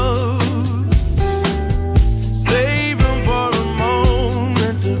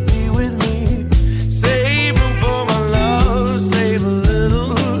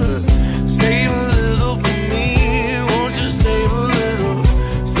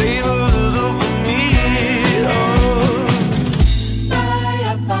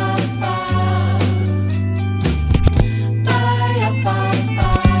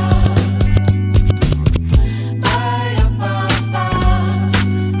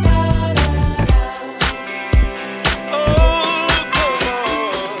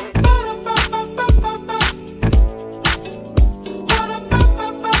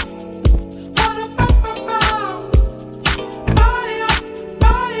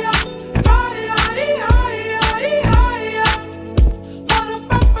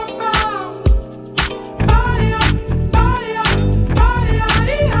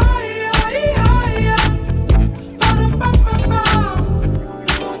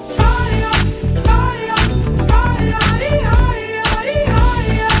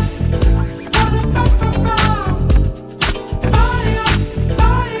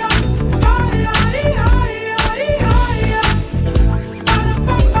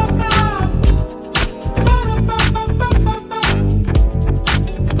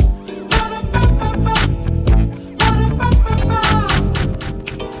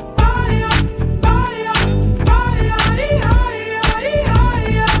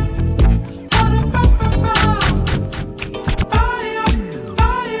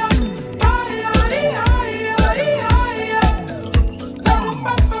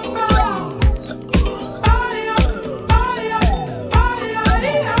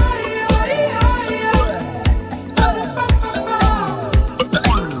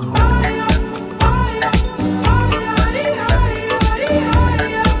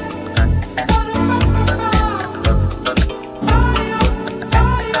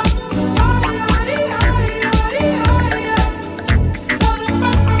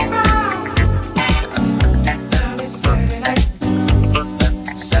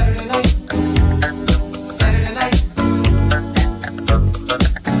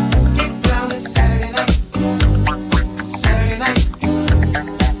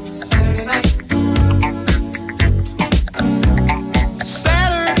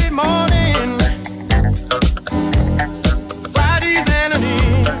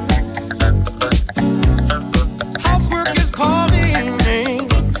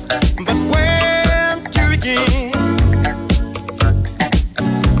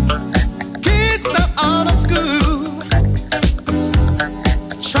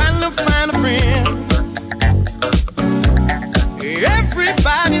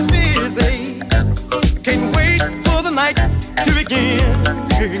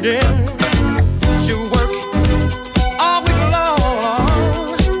 Yeah, you work all week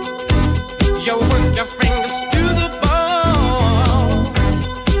long. You work your fingers to the bone.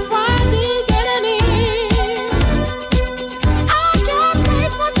 Friday's at an end. I can't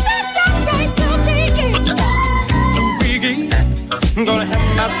wait for Saturday to begin. I'm gonna have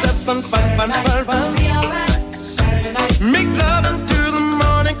myself some fun. Make love until the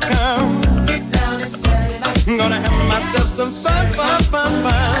morning come. I'm gonna have myself some fun.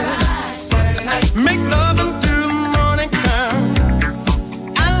 Make love until the morning come.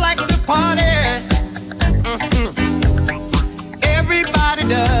 I like to party. Everybody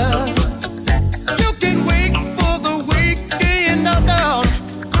does. You can wait for the weekend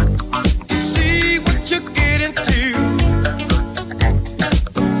to see what you get into.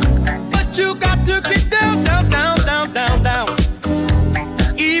 But you got to get down.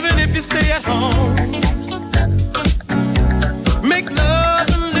 Even if you stay at home. Make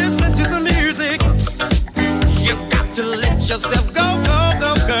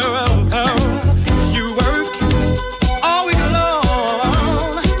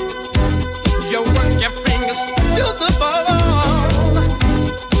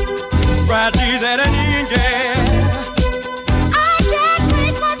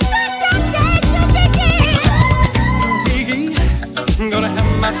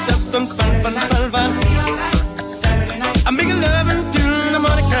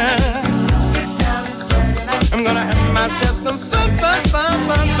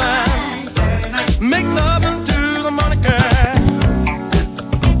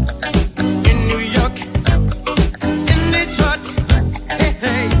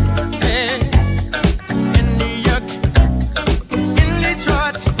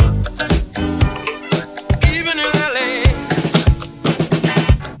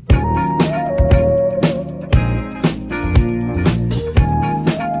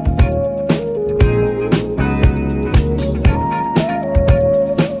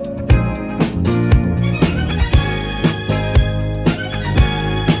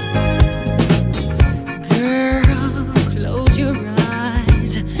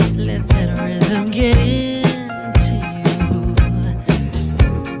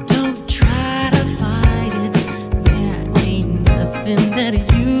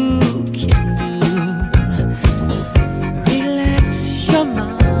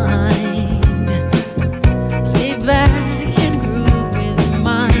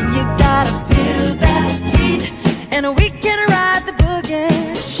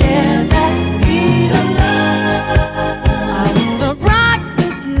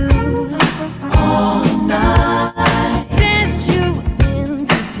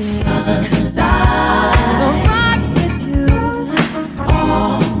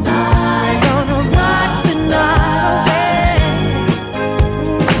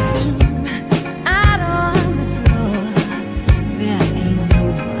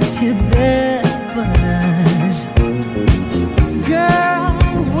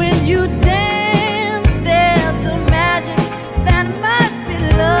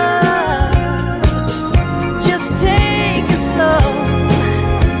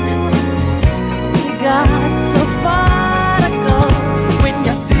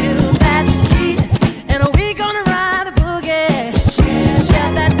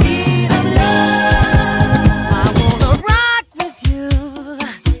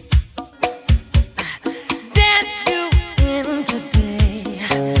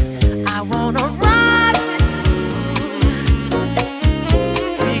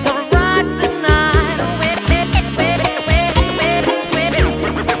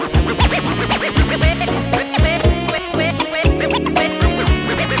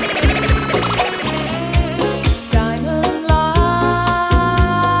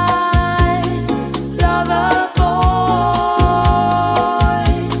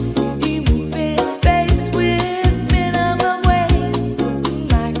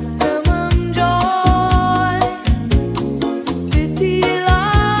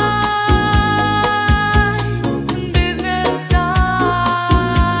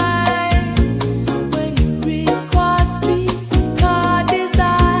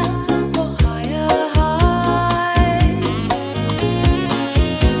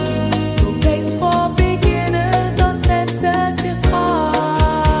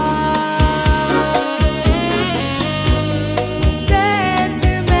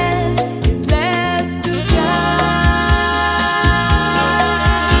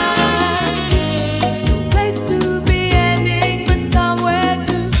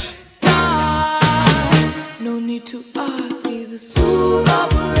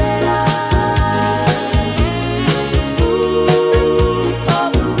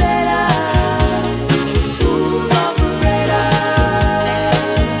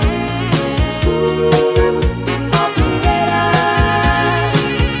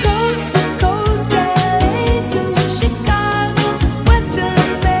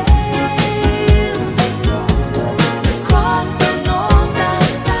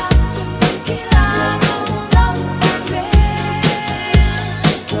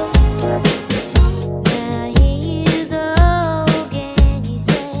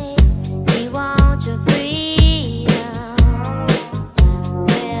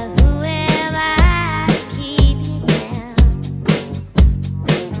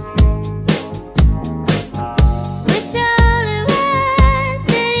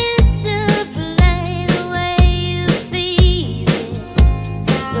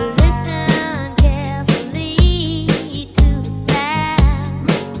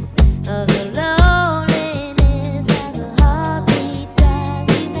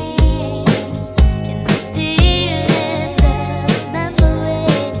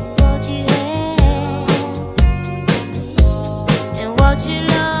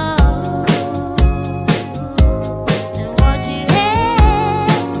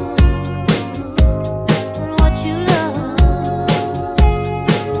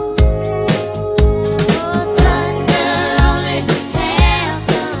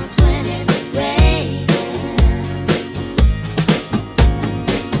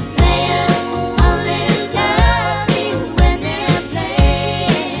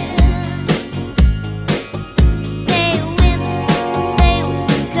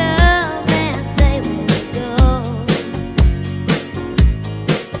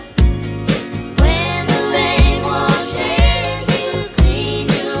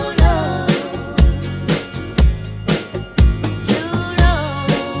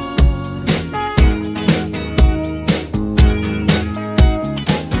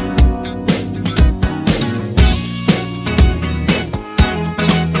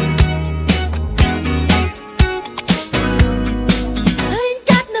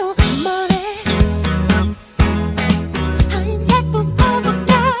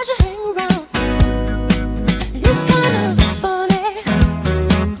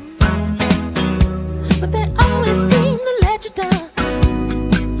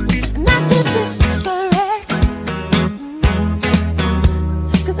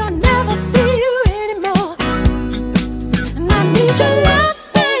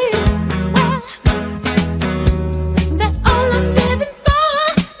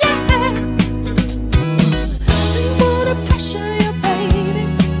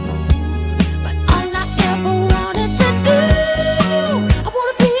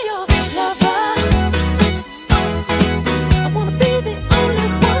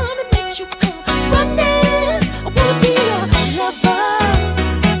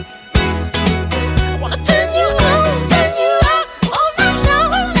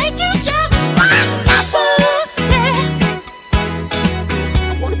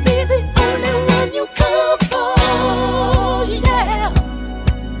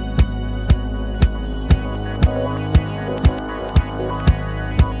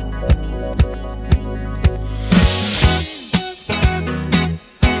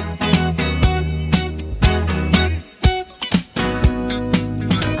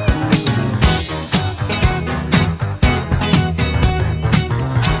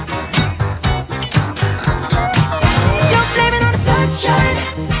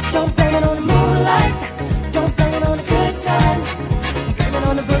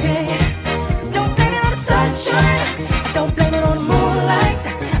the boogie. Don't blame it on the sunshine. Don't blame it on the moonlight.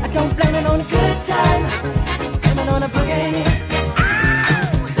 I don't blame it on the good times. Blame it on the boogie.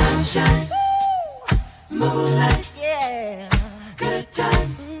 Sunshine, moonlight, yeah, good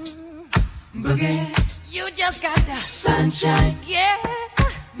times. Boogie, you just got the sunshine, yeah,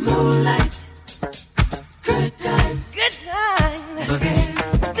 moonlight, good times, good times. Boogie,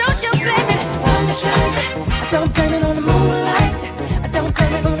 don't you blame it, sunshine. I don't blame it on the moonlight. I don't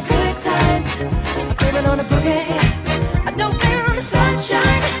blame it on the good times. I blame it on the boogie. I don't blame it on the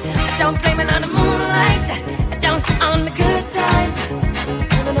sunshine. I don't blame it on the moonlight. I don't on the good times. I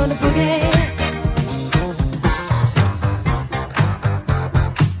blame it on the boogie.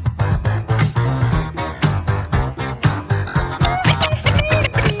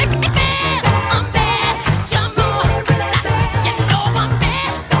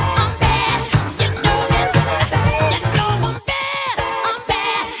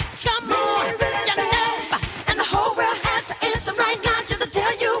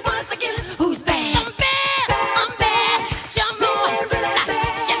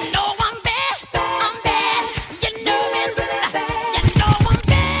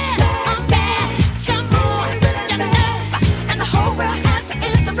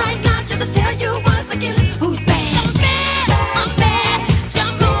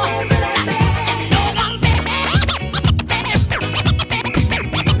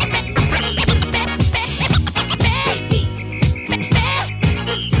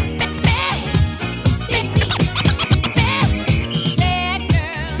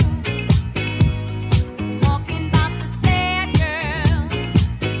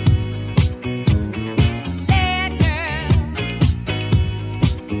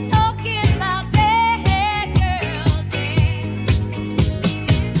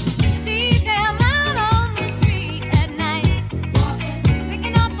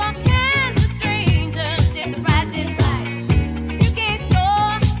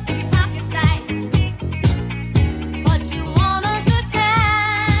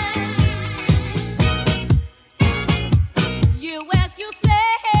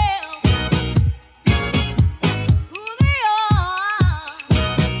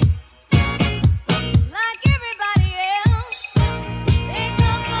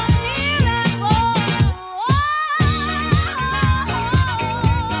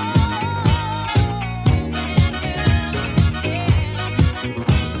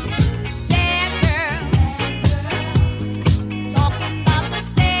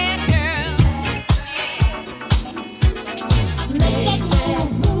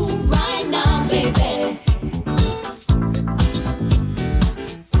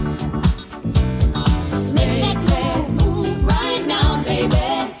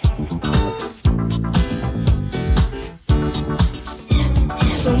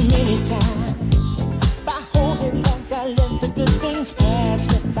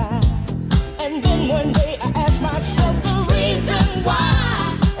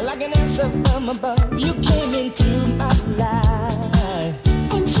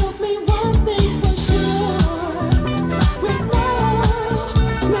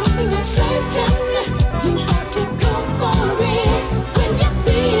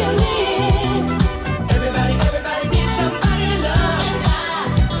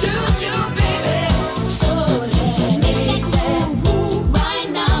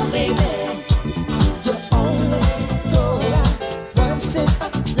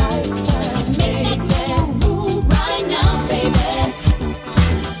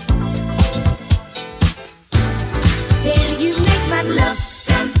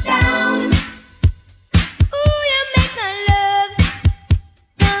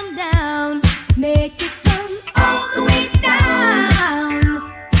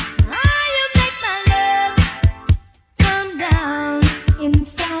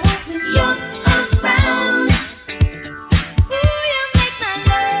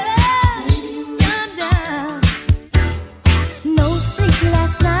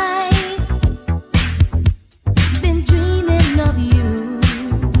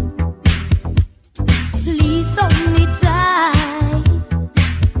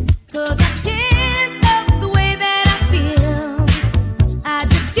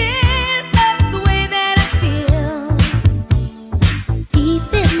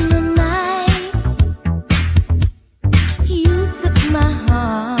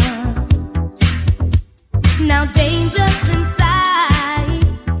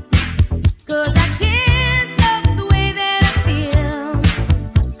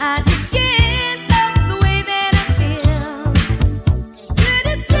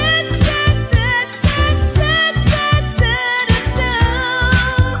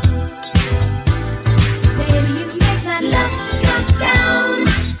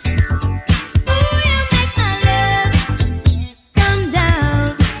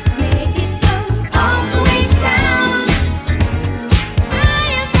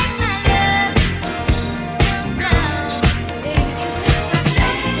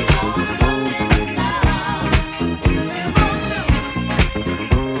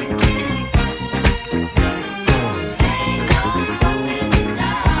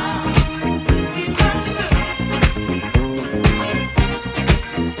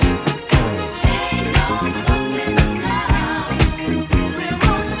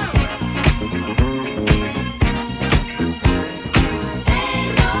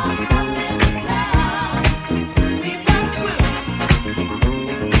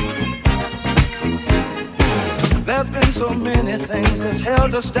 many things that's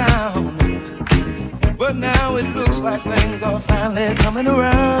held us down. But now it looks like things are finally coming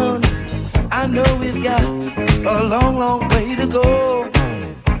around. I know we've got a long, long way to go.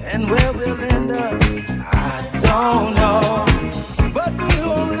 And where we'll end up, I don't know. But we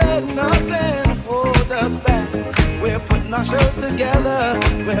won't let nothing hold us back. We're putting our show together.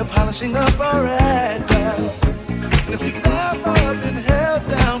 We're polishing up our act. And if you've ever been held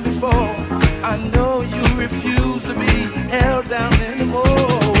down before, I know you refuse to be held down anymore.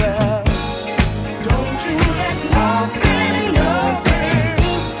 Well, don't you let nothing, nothing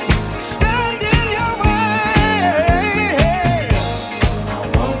stand in your way. I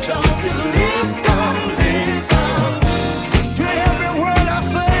want y'all to listen, listen to every word I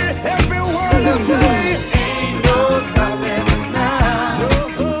say, every word I say. Ain't no stopping us now.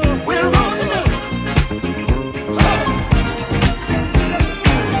 We're on the move.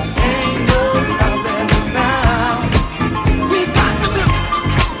 Ain't no stopping us now. We got to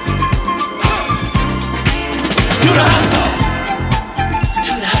do the hustle.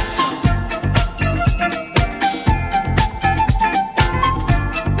 Do the hustle. Do the hustle.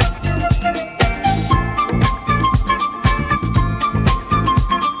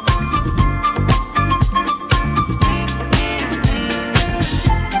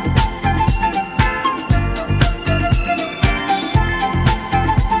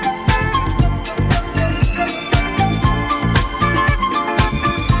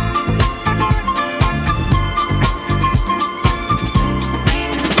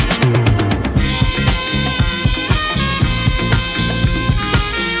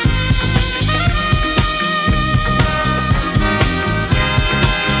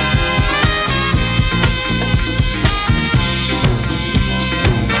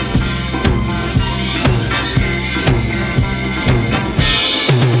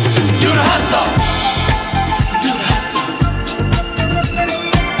 Do the hustle.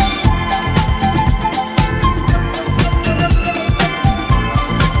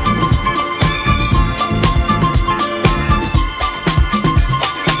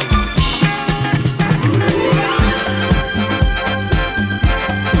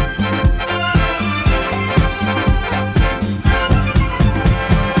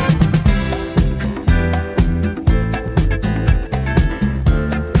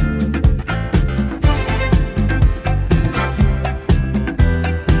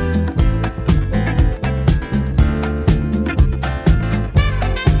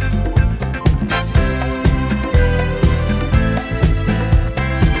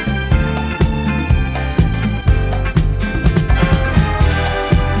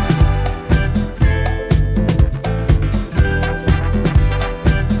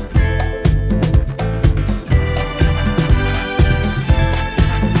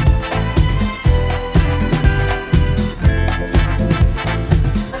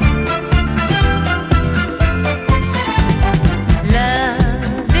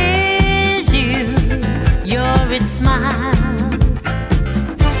 Love is you, your its smile.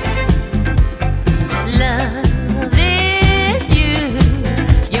 Love is you,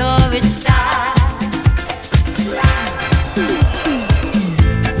 your its style.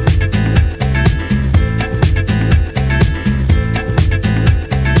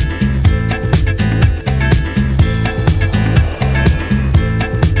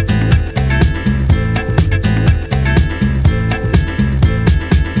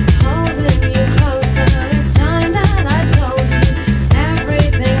 Holding you closer, it's time that I told you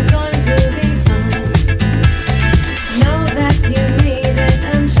everything's going to be fine. Know that you need it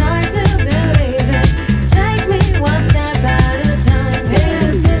and try to believe it. Take me one step at a time.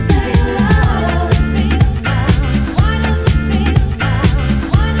 If you say you love me now, why does it feel now?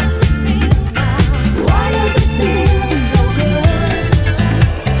 Why does it feel now? Why does it feel so good?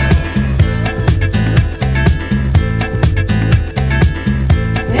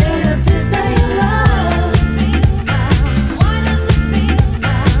 If you say you love me now, why does it feel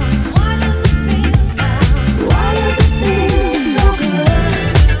now? Why does it feel now? Why does it feel so good?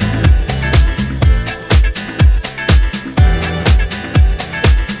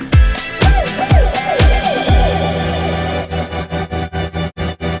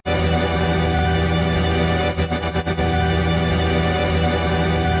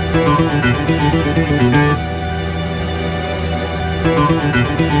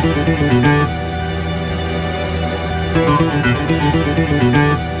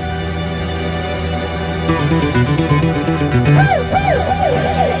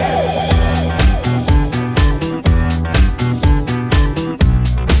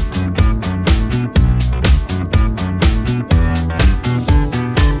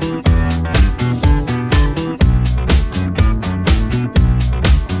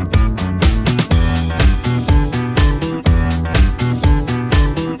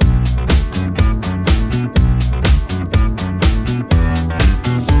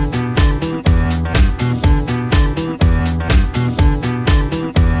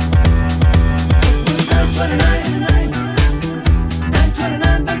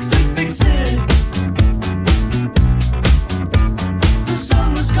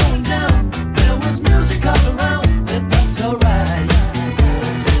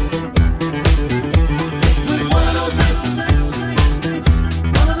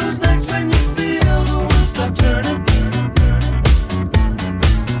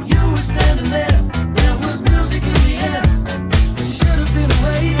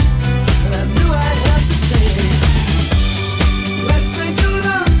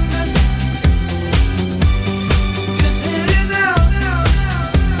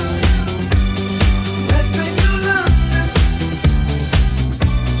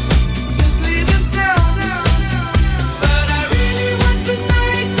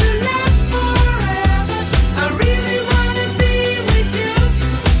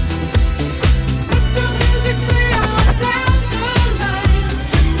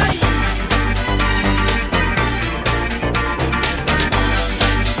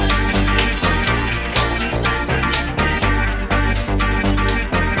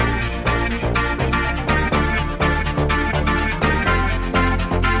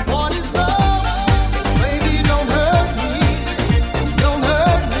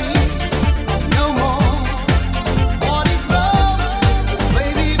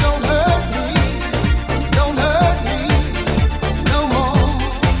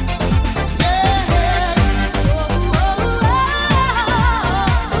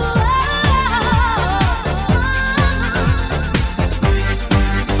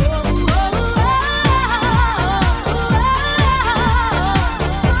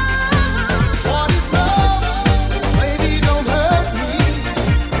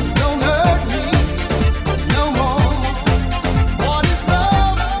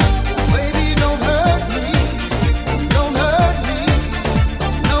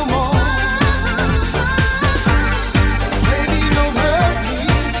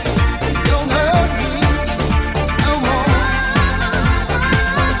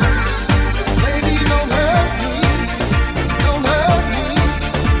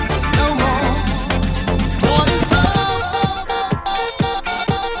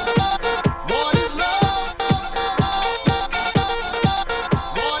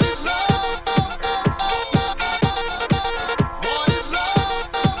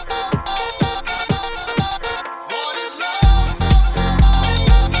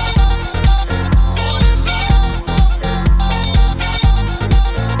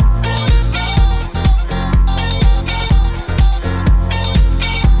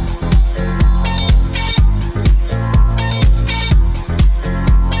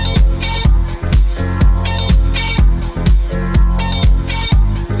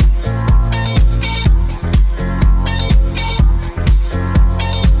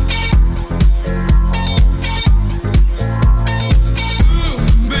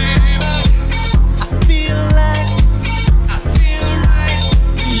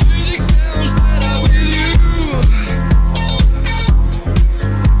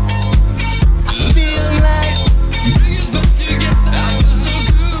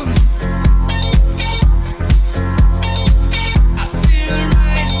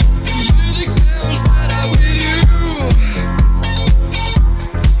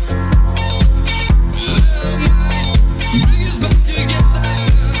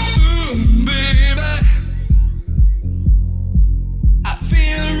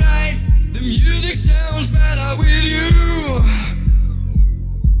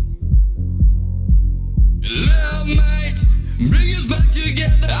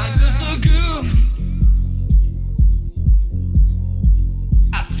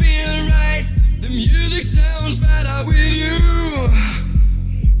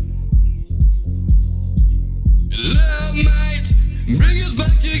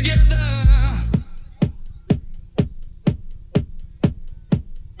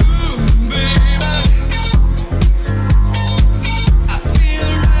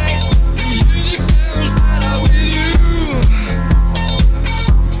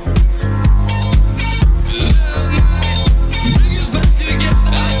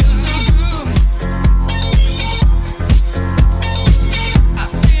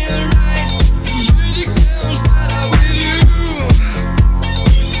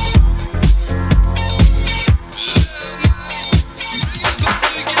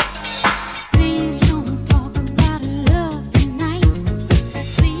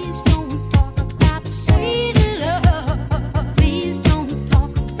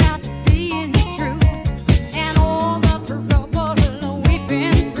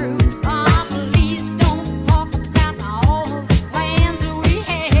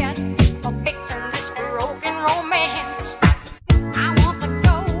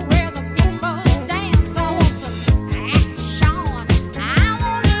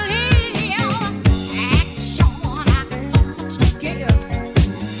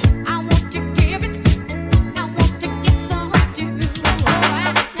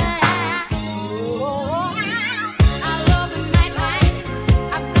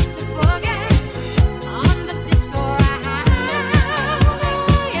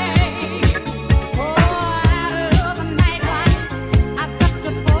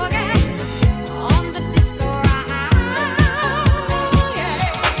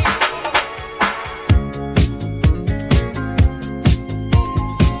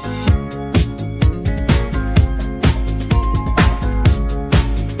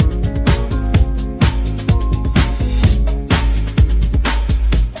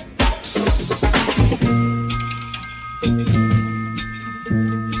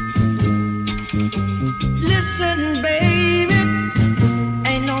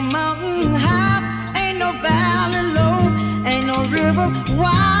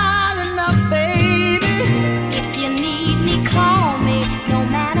 wide enough, baby. If you need me, call me. No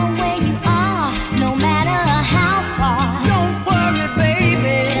matter where you are, no matter how far. Don't worry,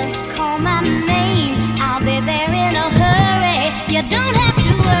 baby. Just call my name. I'll be there in a hurry. You don't have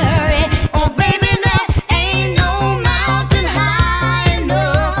to worry. Oh, baby, there ain't no mountain high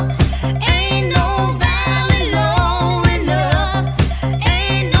enough. Ain't no valley low enough.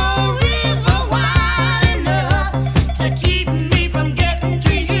 Ain't no river wide enough to keep me from getting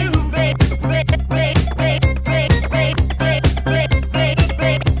to you, baby.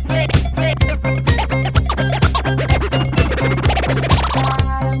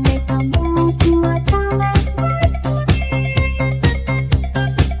 Gotta make a move to a town that's right for me.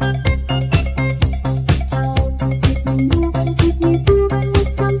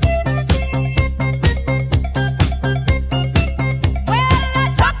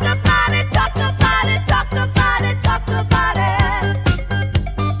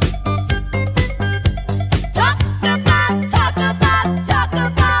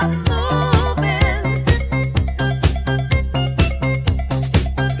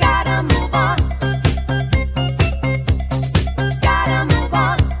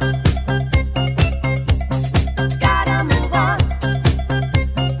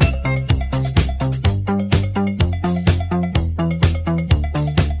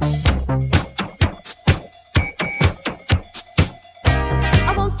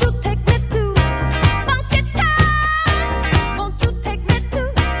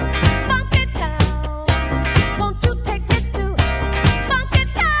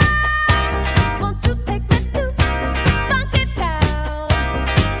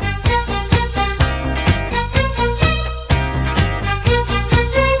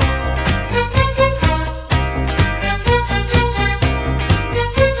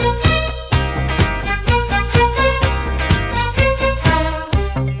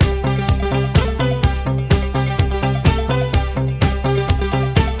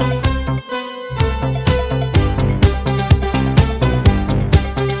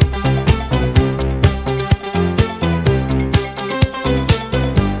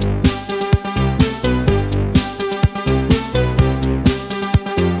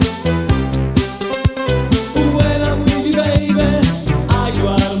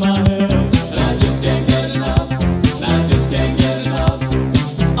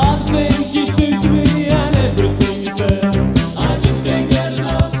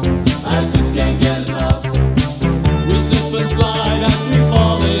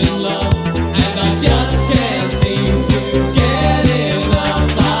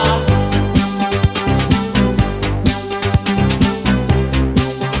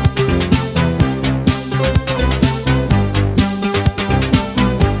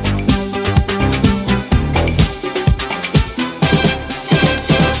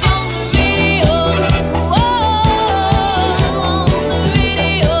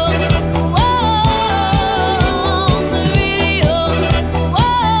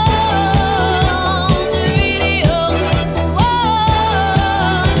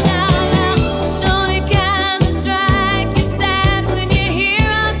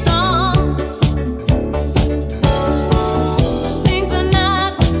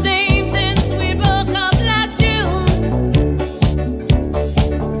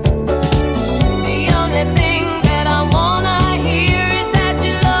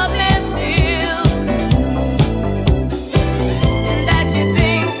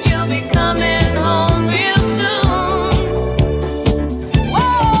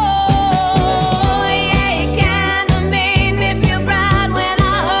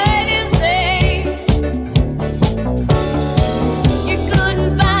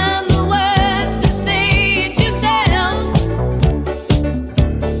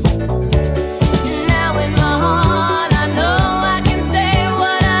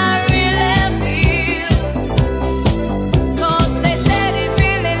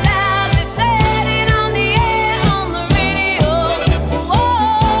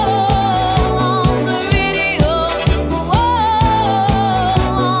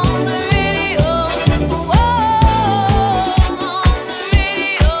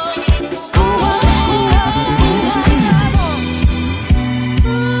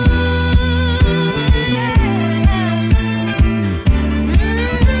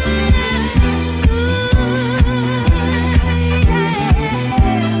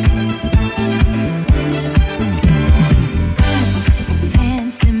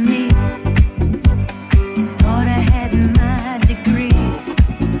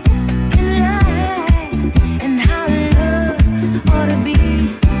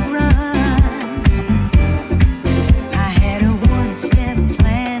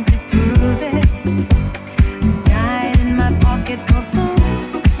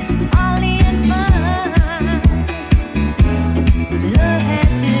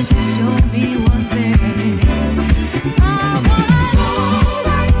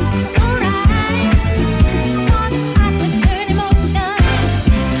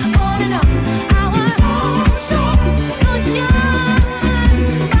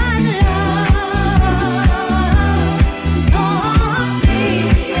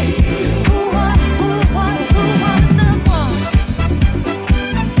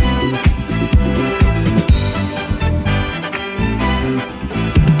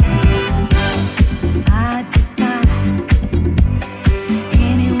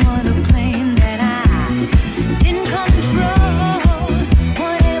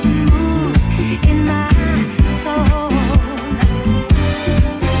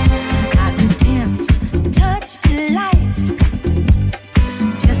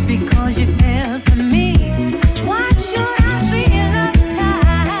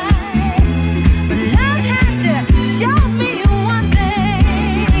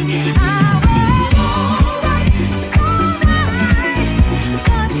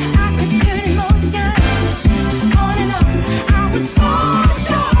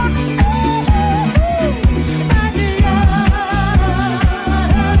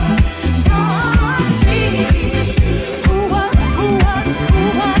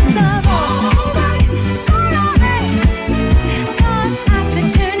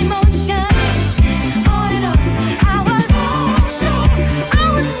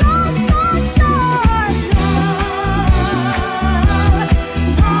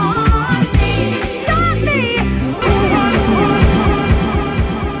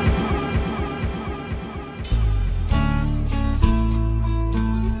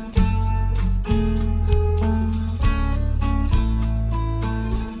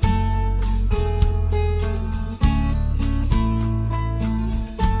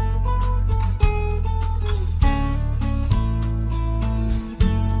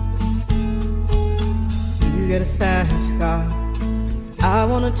 get a fast car. I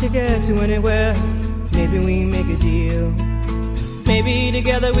want a ticket to anywhere. Maybe we make a deal. Maybe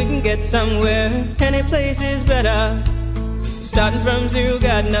together we can get somewhere. Any place is better. Starting from zero,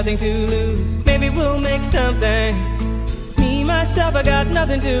 got nothing to lose. Maybe we'll make something. Me, myself, I got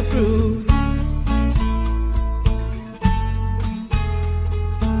nothing to prove.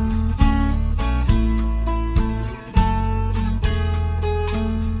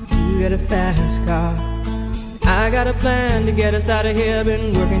 You get a fast car. I got a plan to get us out of here.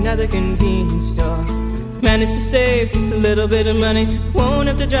 Been working at the convenience store. Managed to save just a little bit of money. Won't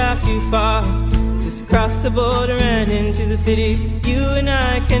have to drive too far. Just cross the border and into the city. You and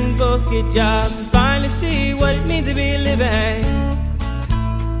I can both get jobs and finally see what it means to be living.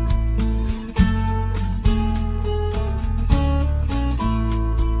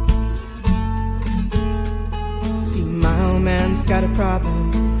 See, my old man's got a problem.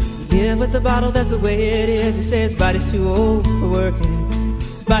 Yeah, with the bottle, that's the way it is. He says his body's too old for working.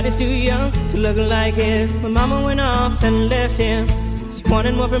 His body's too young to look like his. My mama went off and left him. She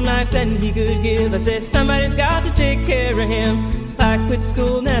wanted more from life than he could give. I said, somebody's got to take care of him. So I quit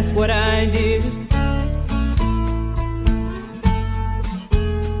school and that's what I did.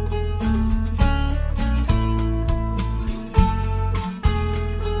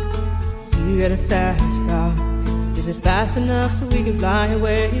 You got a fast car. Is it fast enough so we can fly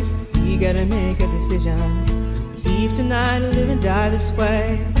away? We gotta make a decision. Leave tonight or live and die this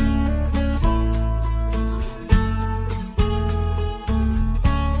way.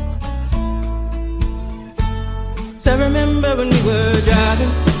 So I remember when we were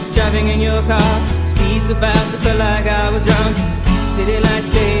driving in your car. Speed so fast I felt like I was drunk. City lights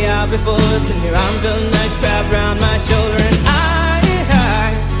stay out before us, and your arm felt nice wrapped around my shoulder. And I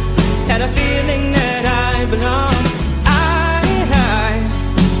had a feeling that I belonged. I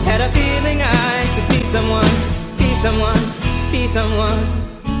had a feeling I could be someone, be someone, be someone.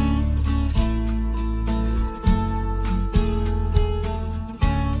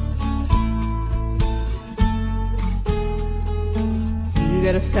 You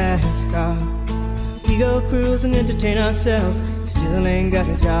got a fast car. We go cruise and entertain ourselves. Still ain't got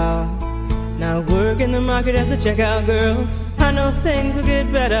a job. Now work in the market as a checkout girl. I know things will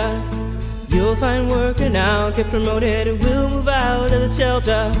get better. You'll find work and I'll get promoted. And we'll move out of the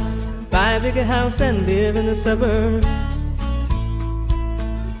shelter, buy a bigger house and live in the suburbs.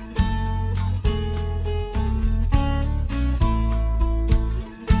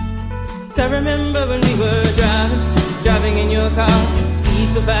 So I remember when we were driving in your car. Speed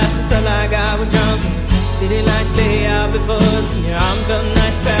so fast it felt like I was drunk. City lights lay out before us, and your arm felt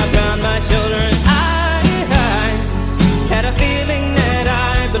nice wrapped around my shoulder. And I had a feeling that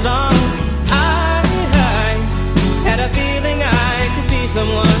I belonged. I had a feeling I could be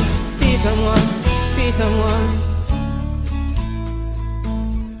someone, be someone, be someone.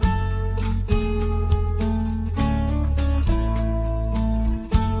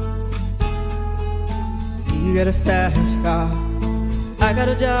 You got a fast car. I got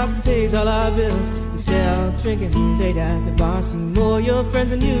a job that pays all our bills. We sell drinking late at the bar. See more your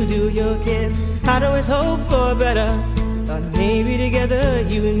friends than you do your kids. I'd always hope for better. Thought maybe together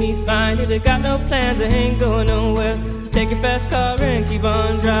you and me find it. I got no plans, I ain't going nowhere. So take your fast car and keep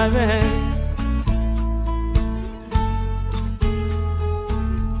on driving.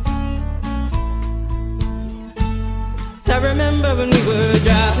 So I remember when we were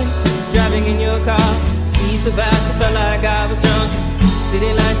driving in your car. Speed so fast I felt like I was drunk.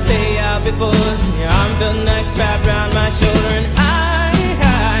 City lights lay out before us, and your arm felt nice wrapped around my shoulder. And I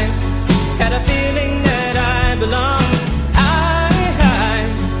had a feeling that I belonged. I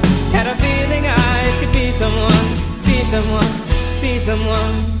had a feeling I could be someone, be someone, be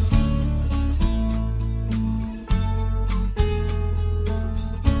someone.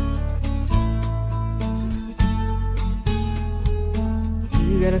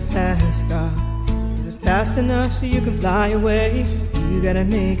 You got a fast car. Is it fast enough so you can fly away? You gotta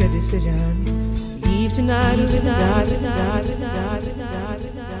make a decision. Leave tonight or die.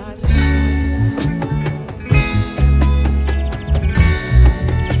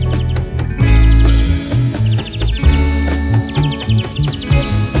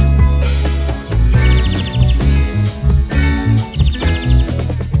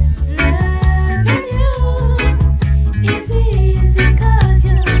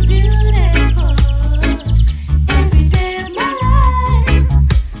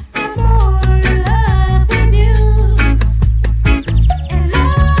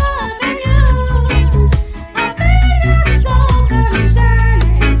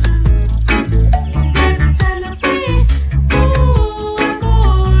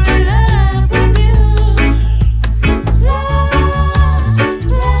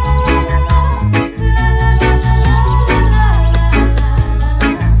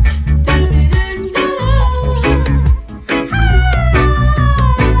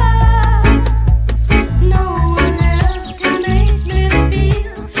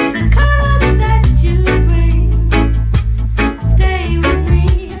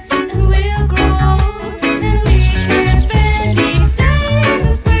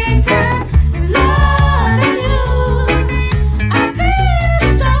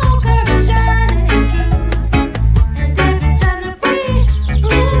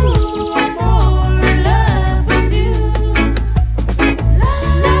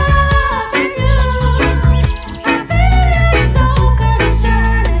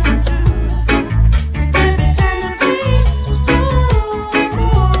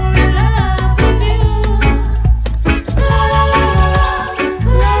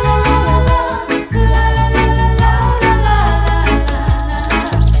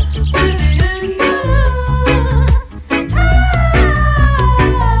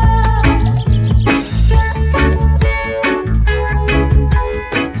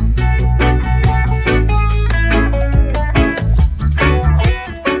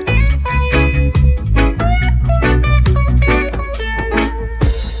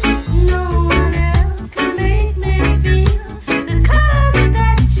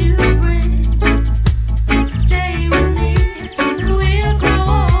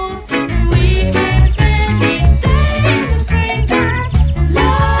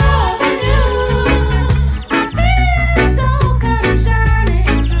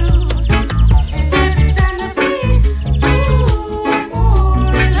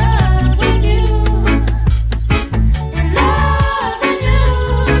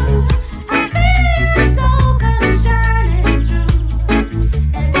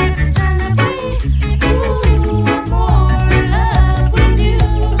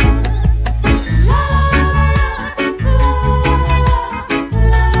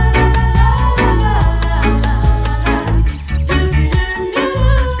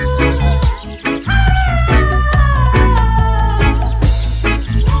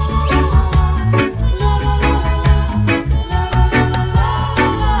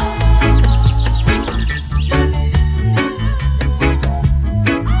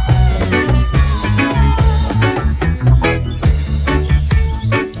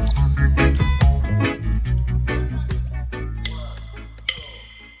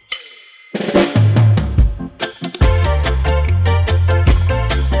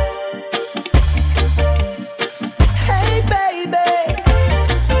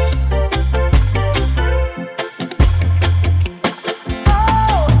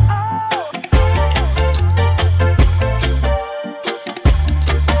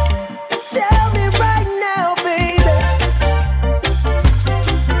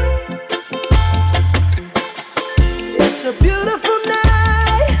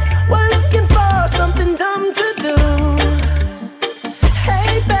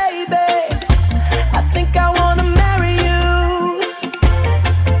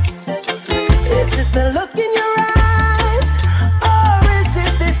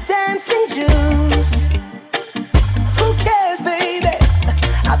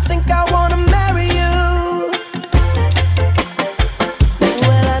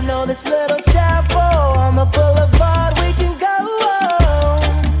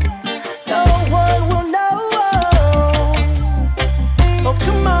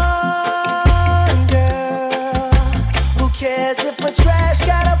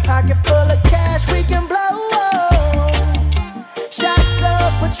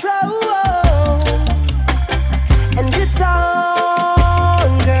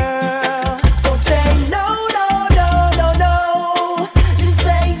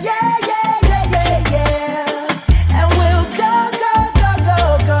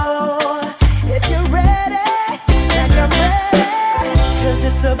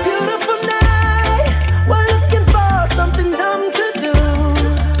 It's a beautiful night. We're looking for something dumb to do.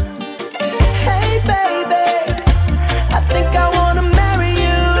 Hey baby, I think I wanna marry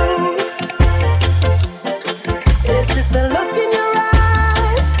you. Is it the look in your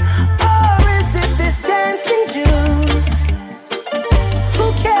eyes, or is it this dancing juice? Who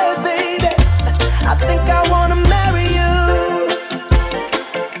cares, baby? I think I wanna marry you.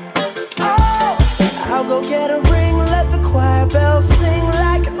 Oh, I'll go get a ring, let the choir bells sing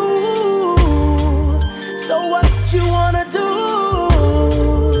like ooh. So what you wanna do?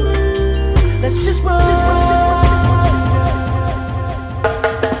 Let's just run.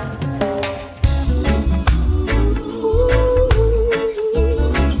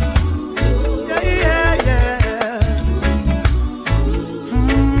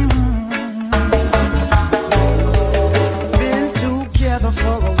 Been together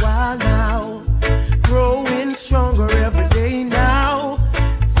for a while now, growing stronger every day now.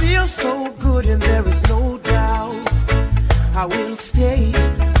 Feel so good and there is no doubt I will stay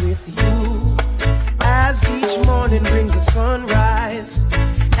with you. As each morning brings a sunrise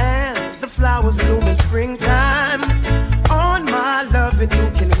and the flowers bloom in springtime, on my love and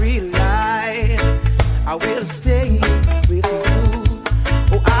you can rely. I will stay with you.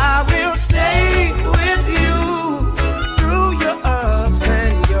 Oh, I will stay with you through your ups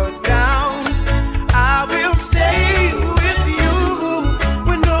and your downs. I will stay with you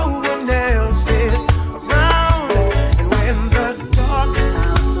when no one else is around. And when the dark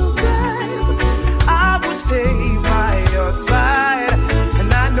clouds arrive, I will stay by your side. And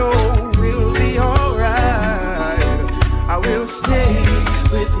I know we'll be alright. I will stay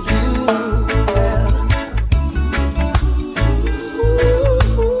with you.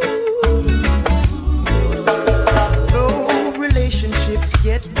 Though relationships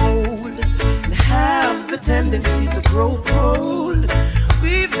get old and have the tendency to grow cold,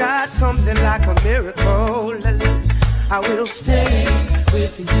 we've got something like a miracle. I will stay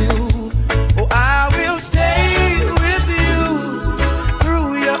with you. Oh, I will stay with you through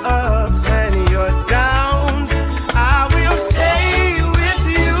your ups and your downs. I will stay with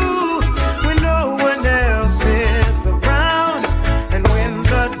you when no one else is around. And when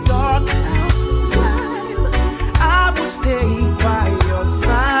the dark clouds arrive, I will stay by your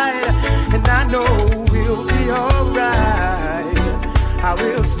side. And I know we'll be alright. I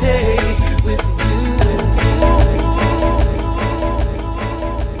will stay with you.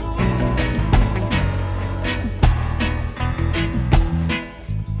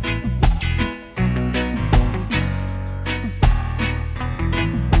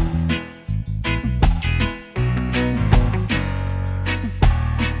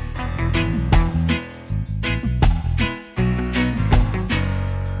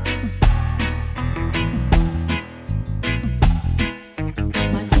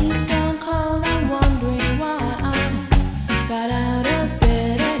 My tea's gone cold, I'm wondering why I got out of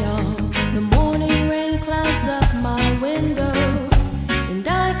bed at all. The morning rain clouds up my window, and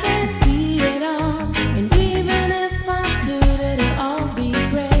I can't see it all. And even if I could, it'll all be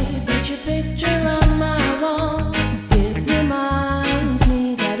great. But your picture on my wall, it reminds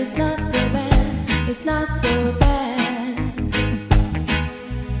me that it's not so bad. It's not so bad.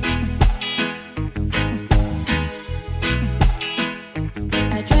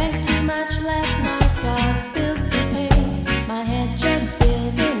 I drank too much last night, got bills to pay. My head just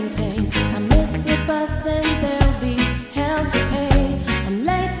feels in pain. I missed the bus and there'll be hell to pay. I'm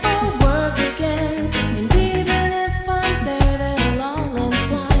late for work again, and even if I'm there, they'll all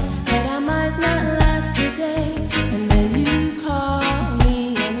imply that I might not last the day. And then you call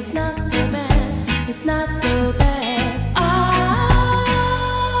me, and it's not so bad. It's not so bad. I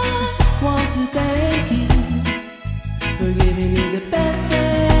want to thank you for giving me the best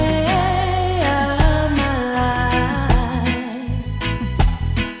day of my life.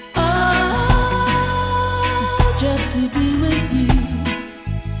 Oh, just to be with you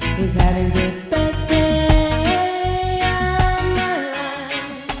is having the best day of my life.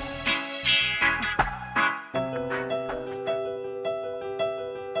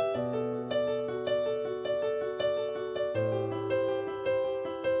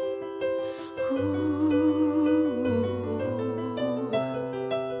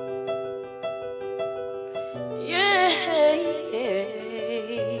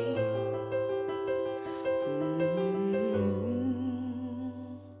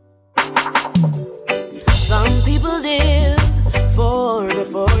 Some people live for the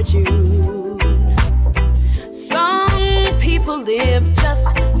fortune. Some people live just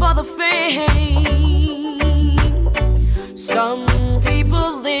for the fame. Some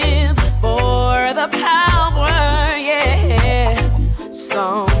people live for the power, yeah.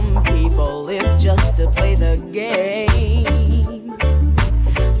 Some people live just to play the game.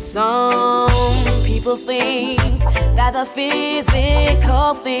 Some people think that the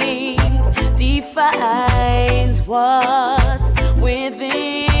physical things defines what's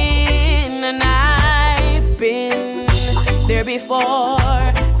within. And I've been there before,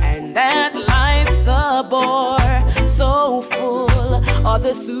 and that life's a bore, so full of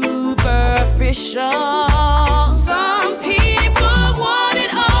the superficial. Some people want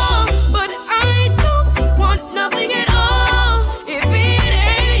it all, but I don't want nothing at all. If it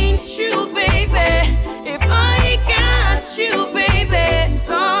ain't you, baby, if I got you, baby.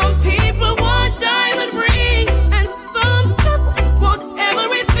 Some people want diamond rings, and some just want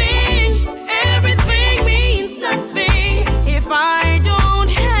everything. Everything means nothing if I don't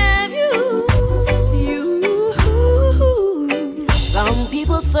have you. Some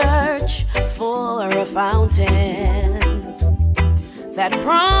people search for a fountain that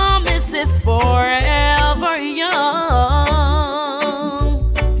promises forever young.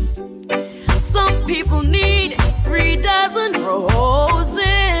 Some people need 3 dozen roses,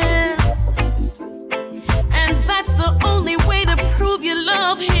 and that's the only way to prove you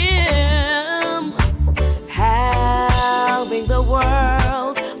love him. Having the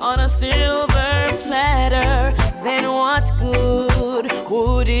world on a silver platter, then what good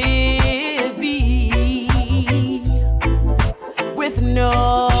would it be with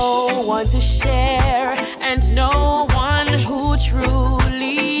no one to share and no one who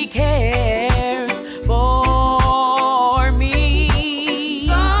truly cares for me?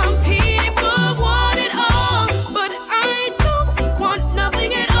 Some people want it all, but I don't want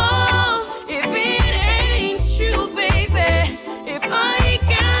nothing at all. If it ain't you, baby, if I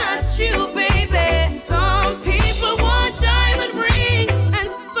got you, baby. Some people want diamond rings, and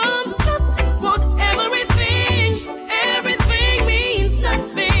some just want everything. Everything means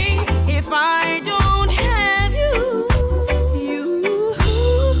nothing if I don't have you.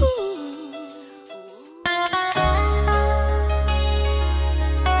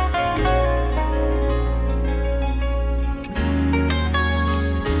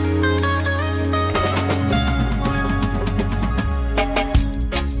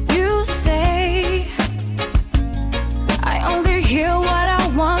 You say I only hear what I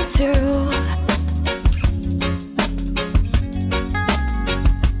want to.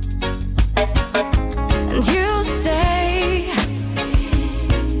 And you say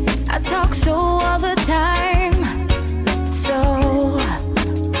I talk so all the time. So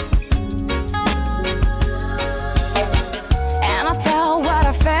and I felt what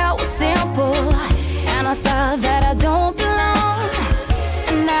I felt was simple, and I thought that I don't belong.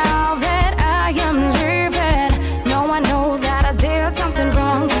 And now that I am leaving, no, I know that I did something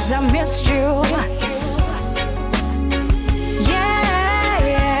wrong, 'cause I missed you. Yeah,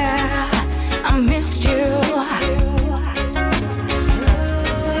 yeah, I missed you.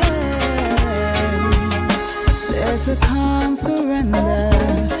 There's a calm surrender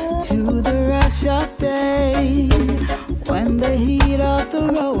to the rush of day, when the heat of the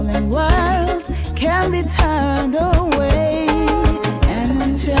rolling world can be turned away. An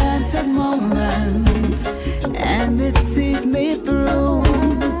enchanted moment, and it sees me through.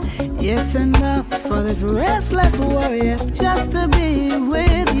 It's enough for this restless warrior just to be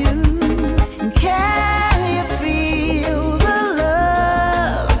with you. And can you feel the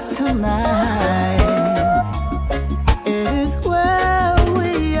love tonight? It is where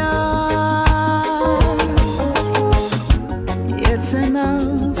we are. It's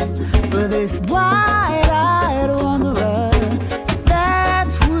enough for this wide-eyed wanderer that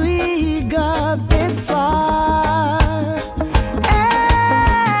we got this far.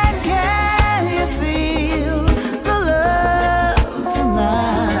 And can you feel the love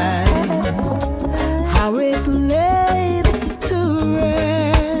tonight? How it's laid to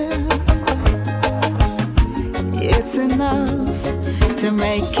rest. It's enough to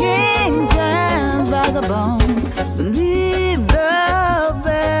make kings and vagabonds believe the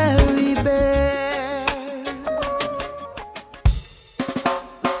very best.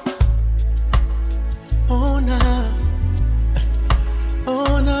 Oh na,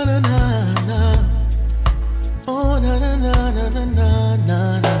 oh na na na na, oh na na na na na na na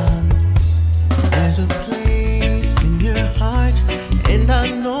na. There's a place in your heart, and I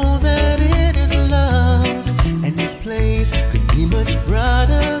know that it is love. And this place could be much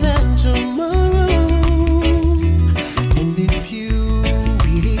brighter than tomorrow. And if you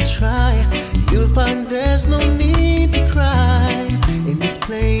really try, you'll find there's no need to cry. In this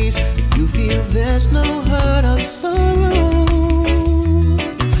place, if you feel there's no hurt or sorrow,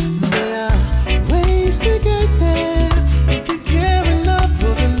 there are ways to get there if you care enough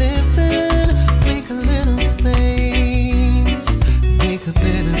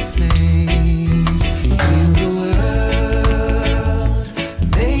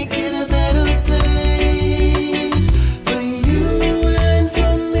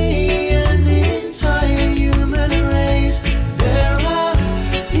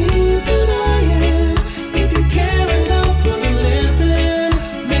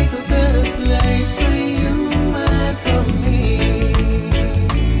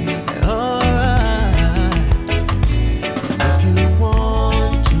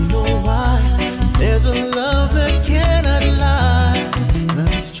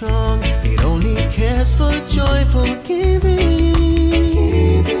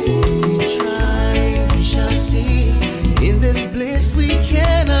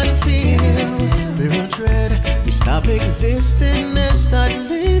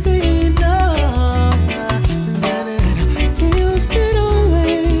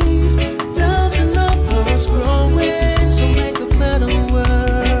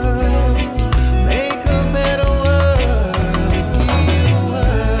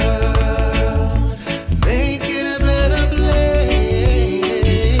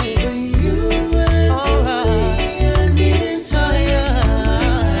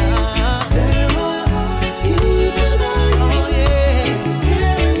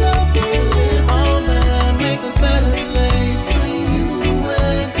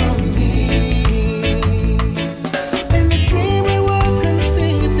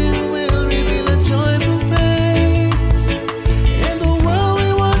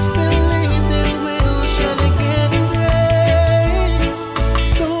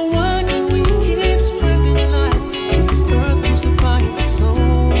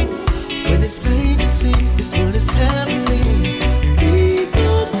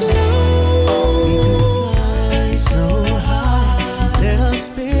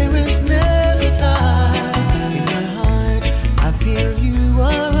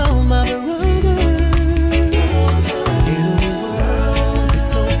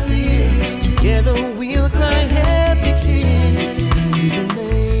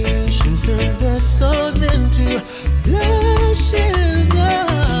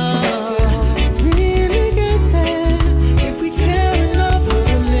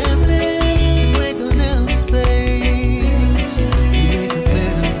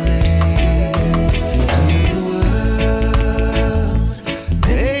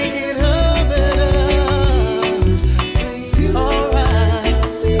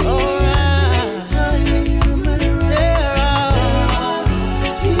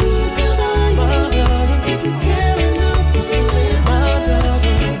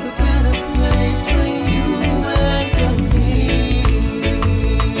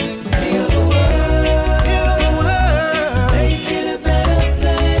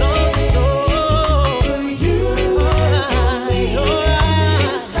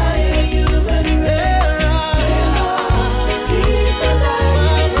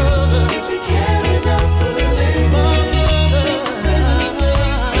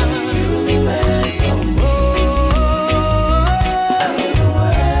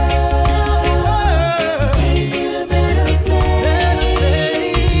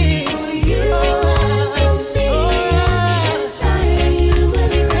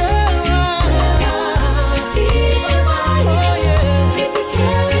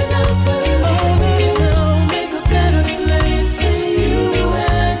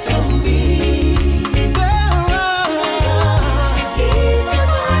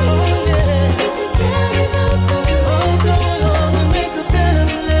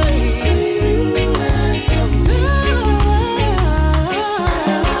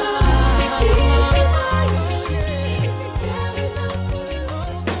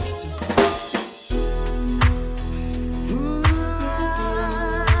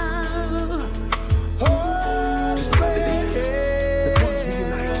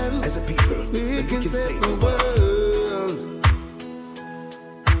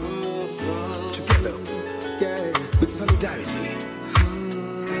solidarity.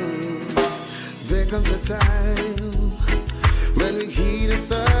 There comes a time when we heed a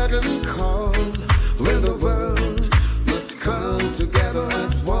certain call, when the world must come together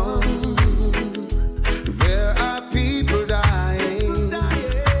as one. There are people dying.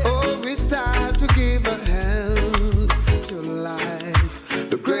 Oh, it's time to give a hand to life,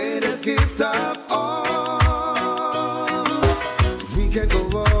 the greatest gift of all. We can go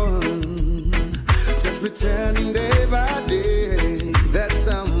on, just pretending day by day that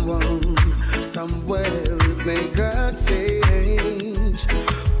someone, somewhere will make a change.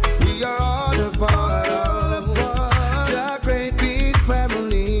 We are all a part of the great big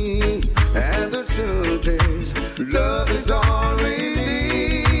family, and the truth is, love is all we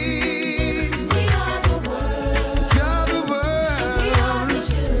need. We are the world. You're the world. We are the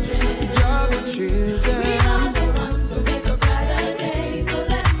children. You're the children. We are the ones who make a brighter day. So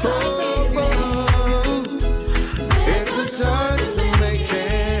let's start giving. It's the choice we're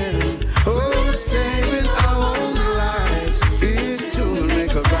making. Oh, saving our own lives. It's to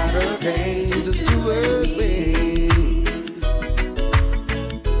make a brighter day. Just do it.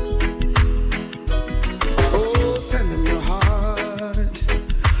 Oh, send them your heart,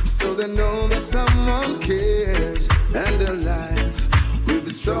 so they know that someone cares, and their life will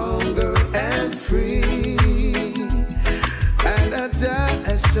be stronger and free. And as Jah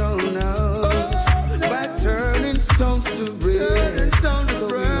has shown us, by turning stones to bread, so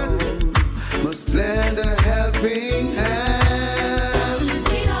we all must lend a helping hand.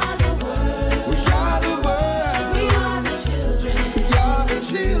 We are the world. We are the world. We are the children. We are the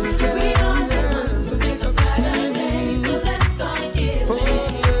children. We are the ones who make a brighter day. So let's start giving.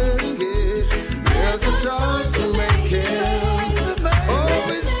 There's a choice to make it.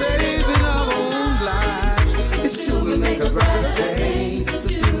 Always saving our own lives. It's to make a brighter day. It's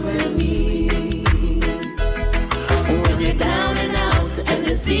you and me.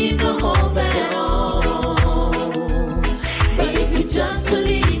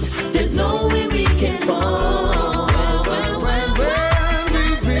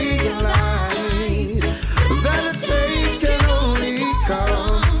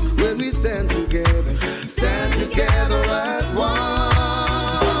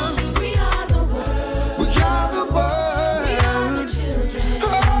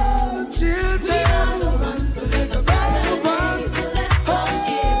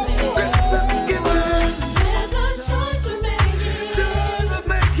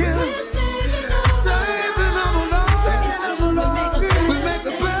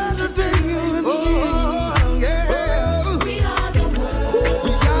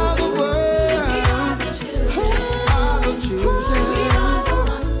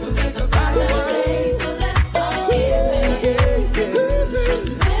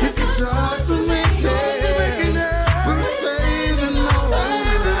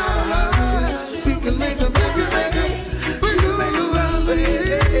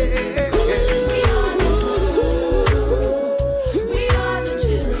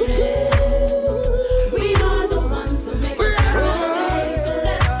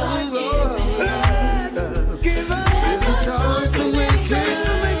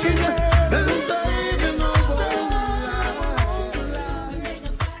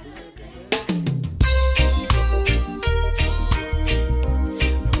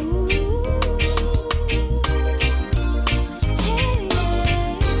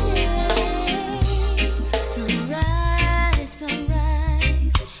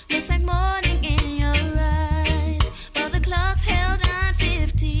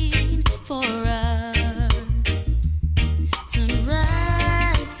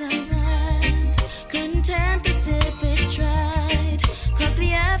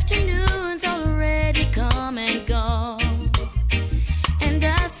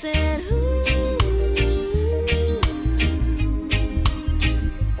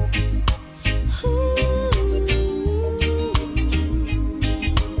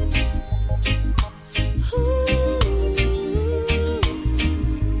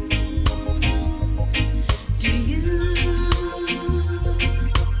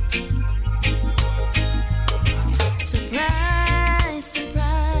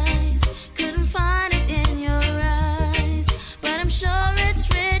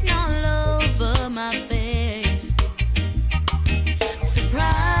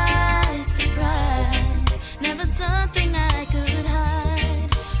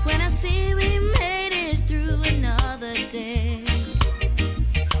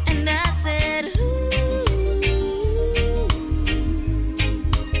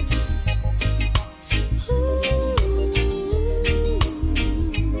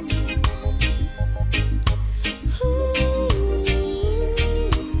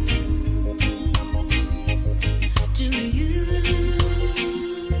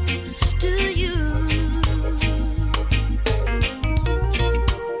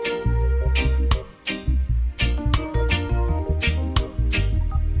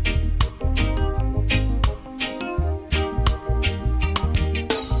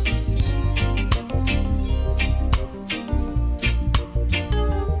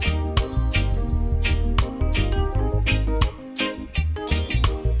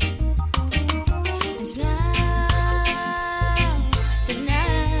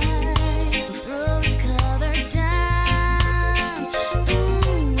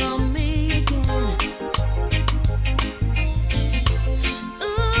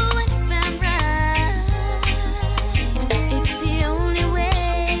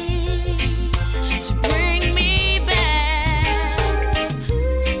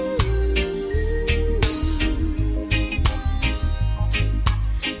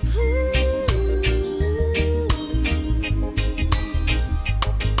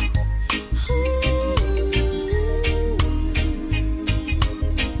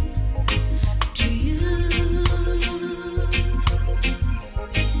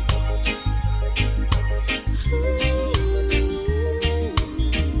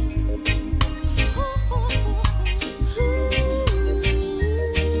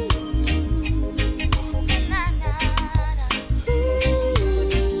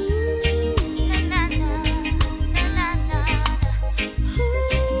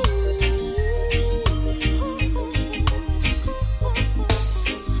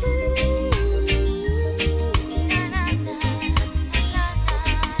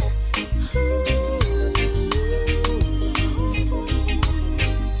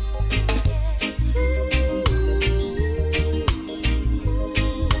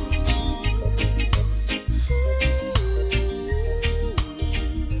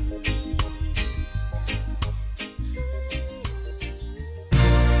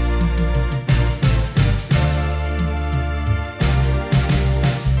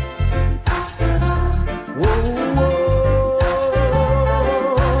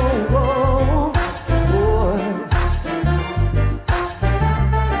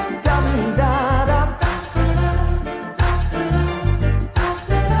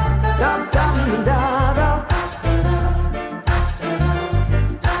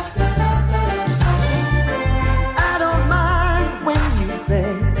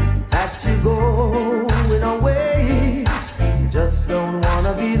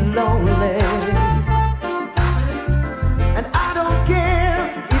 wanna be lonely. And I don't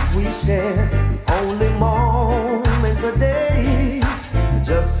care if we share only moments a day. I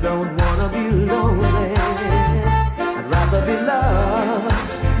just don't wanna be lonely. I'd rather be loved,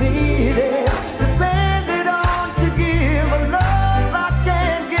 needed, depended on to give a love I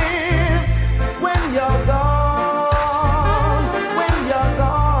can't give. When you're gone, when you're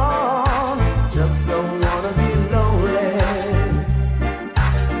gone, just don't wanna be lonely.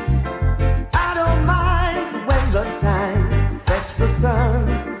 I don't mind when the time sets the sun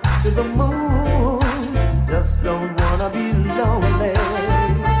to the moon. Just don't wanna be lonely.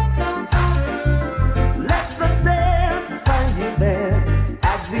 Let the stairs find you there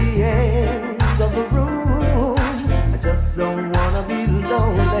at the end of the room. I just don't wanna be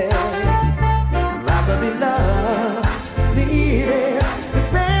lonely. I'd rather be loved, needed,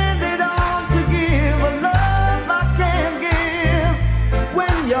 depended on to give a love I can't give.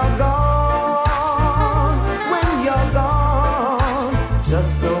 When you're gone,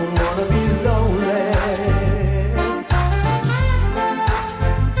 just don't